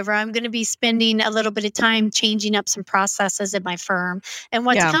season's over, I'm going to be spending a little bit of time changing up some processes at my firm. And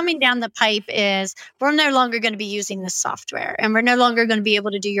what's coming down the pipe is we're no longer going to be using this software, and we're no longer going to be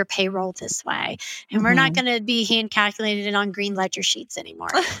able to do your payroll this way. And we're not going to be hand calculated it on green ledger sheets anymore.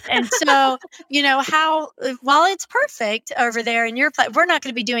 And so, while it's perfect over there in your place, we're not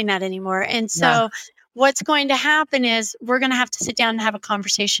going to be doing that anymore. And so what's going to happen is we're going to have to sit down and have a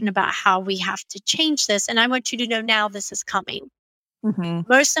conversation about how we have to change this. And I want you to know now this is coming.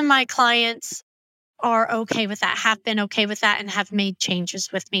 Most of my clients are okay with that, have been okay with that, and have made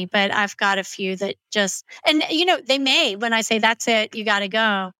changes with me. But I've got a few that just, and they may, when I say that's it, you got to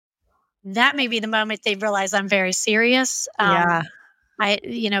go, that may be the moment they realize I'm very serious. Yeah. But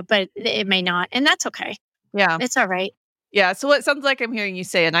it may not. And that's okay. Yeah. It's all right. Yeah. So what sounds like I'm hearing you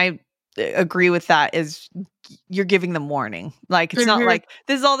say, and I agree with that, is you're giving them warning. Like, it's not like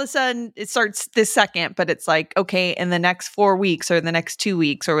this is all of a sudden it starts this second, but it's like, okay, in the next 4 weeks or the next 2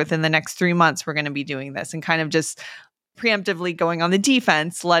 weeks or within the next 3 months, we're going to be doing this, and kind of just preemptively going on the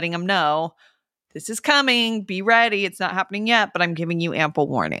defense, letting them know this is coming, be ready. It's not happening yet, but I'm giving you ample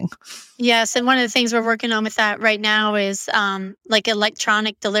warning. Yes. And one of the things we're working on with that right now is like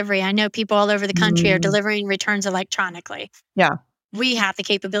electronic delivery. I know people all over the country are delivering returns electronically. Yeah. We have the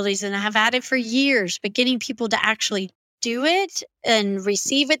capabilities and have had it for years, but getting people to actually do it and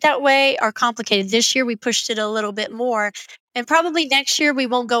receive it that way are complicated. This year we pushed it a little bit more, and probably next year we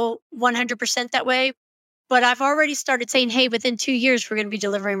won't go 100% that way. But I've already started saying, hey, within 2 years, we're going to be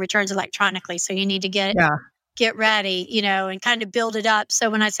delivering returns electronically. So you need to get ready, and kind of build it up. So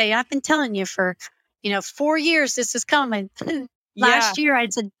when I say, I've been telling you for, 4 years, this is coming. Last year, I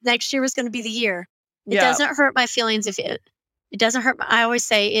said next year was going to be the year. It doesn't hurt my feelings if it doesn't hurt. I always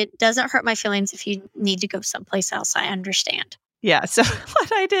say it doesn't hurt my feelings if you need to go someplace else. I understand. Yeah. So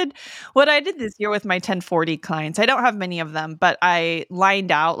what I did this year with my 1040 clients, I don't have many of them, but I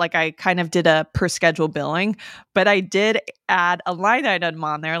lined out, like I kind of did a per schedule billing, but I did add a line item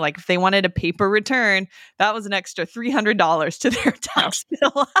on there. Like if they wanted a paper return, that was an extra $300 to their tax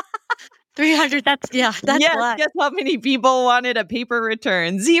bill. 300. That's a lot. Guess how many people wanted a paper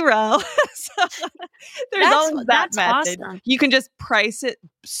return? 0. So there's always that method. Awesome. You can just price it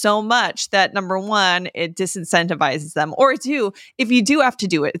so much that, number one, it disincentivizes them. Or 2, if you do have to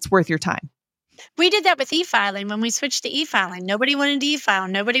do it, it's worth your time. We did that with e-filing when we switched to e-filing. Nobody wanted to e-file.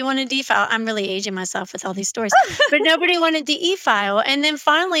 Nobody wanted to e-file. I'm really aging myself with all these stories, but nobody wanted to e-file. And then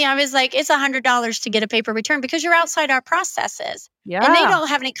finally I was like, it's $100 to get a paper return because you're outside our processes. Yeah. And they don't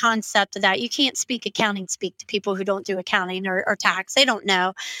have any concept of that. You can't speak accounting speak to people who don't do accounting or tax. They don't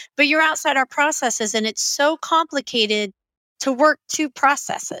know, but you're outside our processes. And it's so complicated to work 2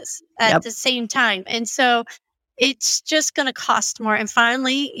 processes at the same time. And so it's just going to cost more. And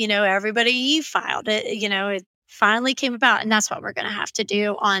finally, everybody e-filed it, it finally came about, and that's what we're going to have to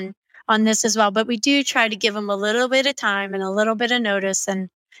do on this as well. But we do try to give them a little bit of time and a little bit of notice and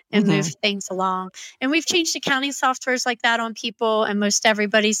move things along. And we've changed accounting softwares like that on people, and most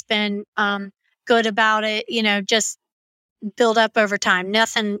everybody's been good about it, just build up over time.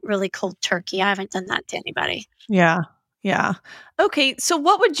 Nothing really cold turkey. I haven't done that to anybody. Yeah. Yeah. Okay. So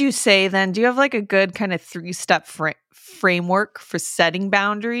what would you say then? Do you have like a good kind of 3-step framework for setting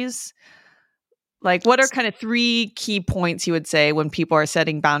boundaries? Like what are kind of 3 key points you would say when people are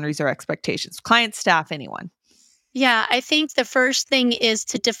setting boundaries or expectations? Client, staff, anyone? Yeah. I think the first thing is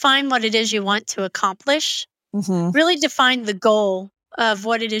to define what it is you want to accomplish. Really define the goal of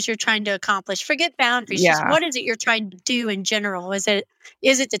what it is you're trying to accomplish. Forget boundaries. Just what is it you're trying to do in general? Is it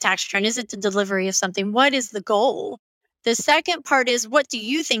the tax return? Is it the delivery of something? What is the goal? The second part is, what do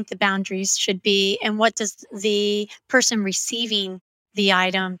you think the boundaries should be? And what does the person receiving the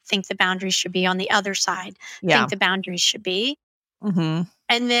item think the boundaries should be on the other side? Think the boundaries should be. And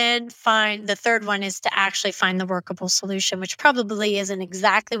then the third one is to actually find the workable solution, which probably isn't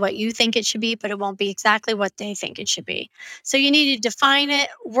exactly what you think it should be, but it won't be exactly what they think it should be. So you need to define it,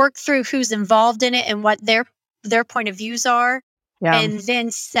 work through who's involved in it and what their point of views are. And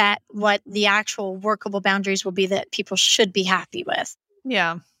then set what the actual workable boundaries will be that people should be happy with.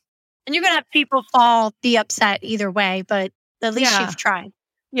 Yeah. And you're going to have people be upset either way, but at least you've tried.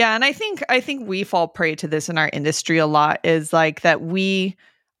 Yeah. And I think we fall prey to this in our industry a lot, is like that we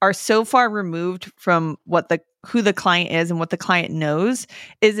are so far removed from who the client is and what the client knows,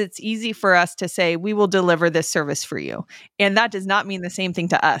 is it's easy for us to say, we will deliver this service for you. And that does not mean the same thing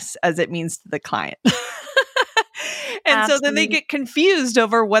to us as it means to the client. And so then they get confused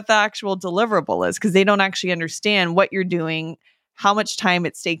over what the actual deliverable is, because they don't actually understand what you're doing, how much time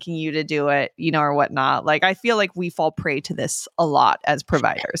it's taking you to do it, or whatnot. Like, I feel like we fall prey to this a lot as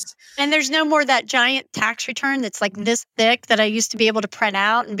providers. And there's no more that giant tax return that's like this thick that I used to be able to print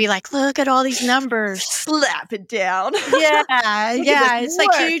out and be like, look at all these numbers. Slap it down. Yeah. It's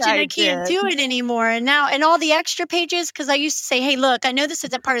like huge and I can't do it anymore. And now, and all the extra pages, because I used to say, hey, look, I know this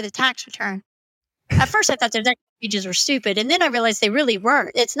isn't part of the tax return. At first, I thought those extra pages were stupid. And then I realized they really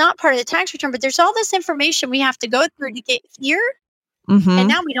weren't. It's not part of the tax return, but there's all this information we have to go through to get here. And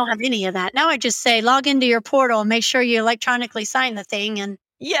now we don't have any of that. Now I just say, log into your portal and make sure you electronically sign the thing. And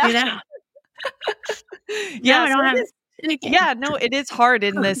Yeah. I don't have Yeah, no, it is hard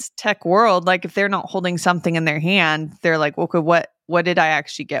in this tech world. Like if they're not holding something in their hand, they're like, okay, what did I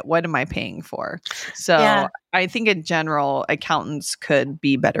actually get? What am I paying for? So I think in general, accountants could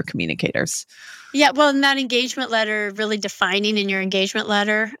be better communicators. Yeah, well, and that engagement letter, really defining in your engagement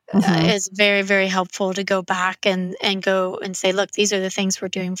letter is very, very helpful to go back and go and say, look, these are the things we're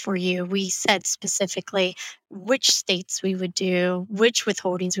doing for you. We said specifically which states we would do, which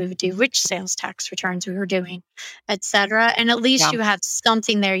withholdings we would do, which sales tax returns we were doing, et cetera. And at least you have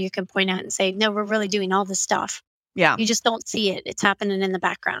something there you can point out and say, no, we're really doing all this stuff. Yeah. You just don't see it. It's happening in the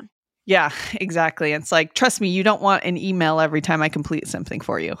background. Yeah, exactly. It's like, trust me, you don't want an email every time I complete something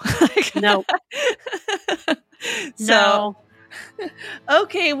for you. No. No.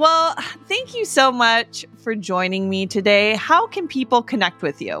 Okay, well, thank you so much for joining me today. How can people connect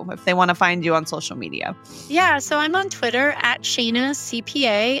with you if they want to find you on social media? Yeah, so I'm on Twitter at Shana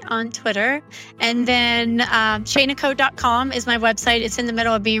CPA on Twitter. And then shanaco.com is my website. It's in the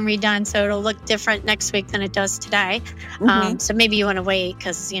middle of being redone, so it'll look different next week than it does today. So maybe you want to wait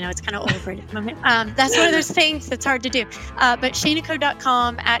because, it's kind of over at the moment. That's one of those things that's hard to do. But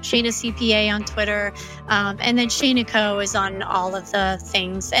shanaco.com at Shana CPA on Twitter. And then Shanaco is on all of the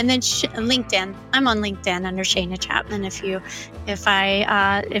things. And then LinkedIn. I'm on LinkedIn under Shana Chapman if you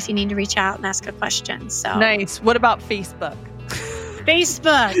need to reach out and ask a question. So nice. What about Facebook?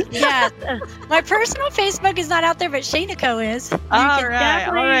 Facebook, yes. My personal Facebook is not out there, but Shanaco is. All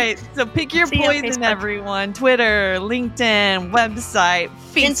right. So pick your poison, everyone. Twitter, LinkedIn, website,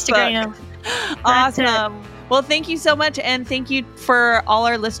 Facebook. Instagram. Awesome. Well, thank you so much. And thank you for all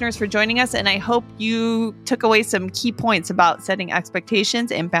our listeners for joining us. And I hope you took away some key points about setting expectations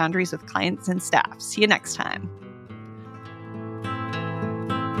and boundaries with clients and staff. See you next time.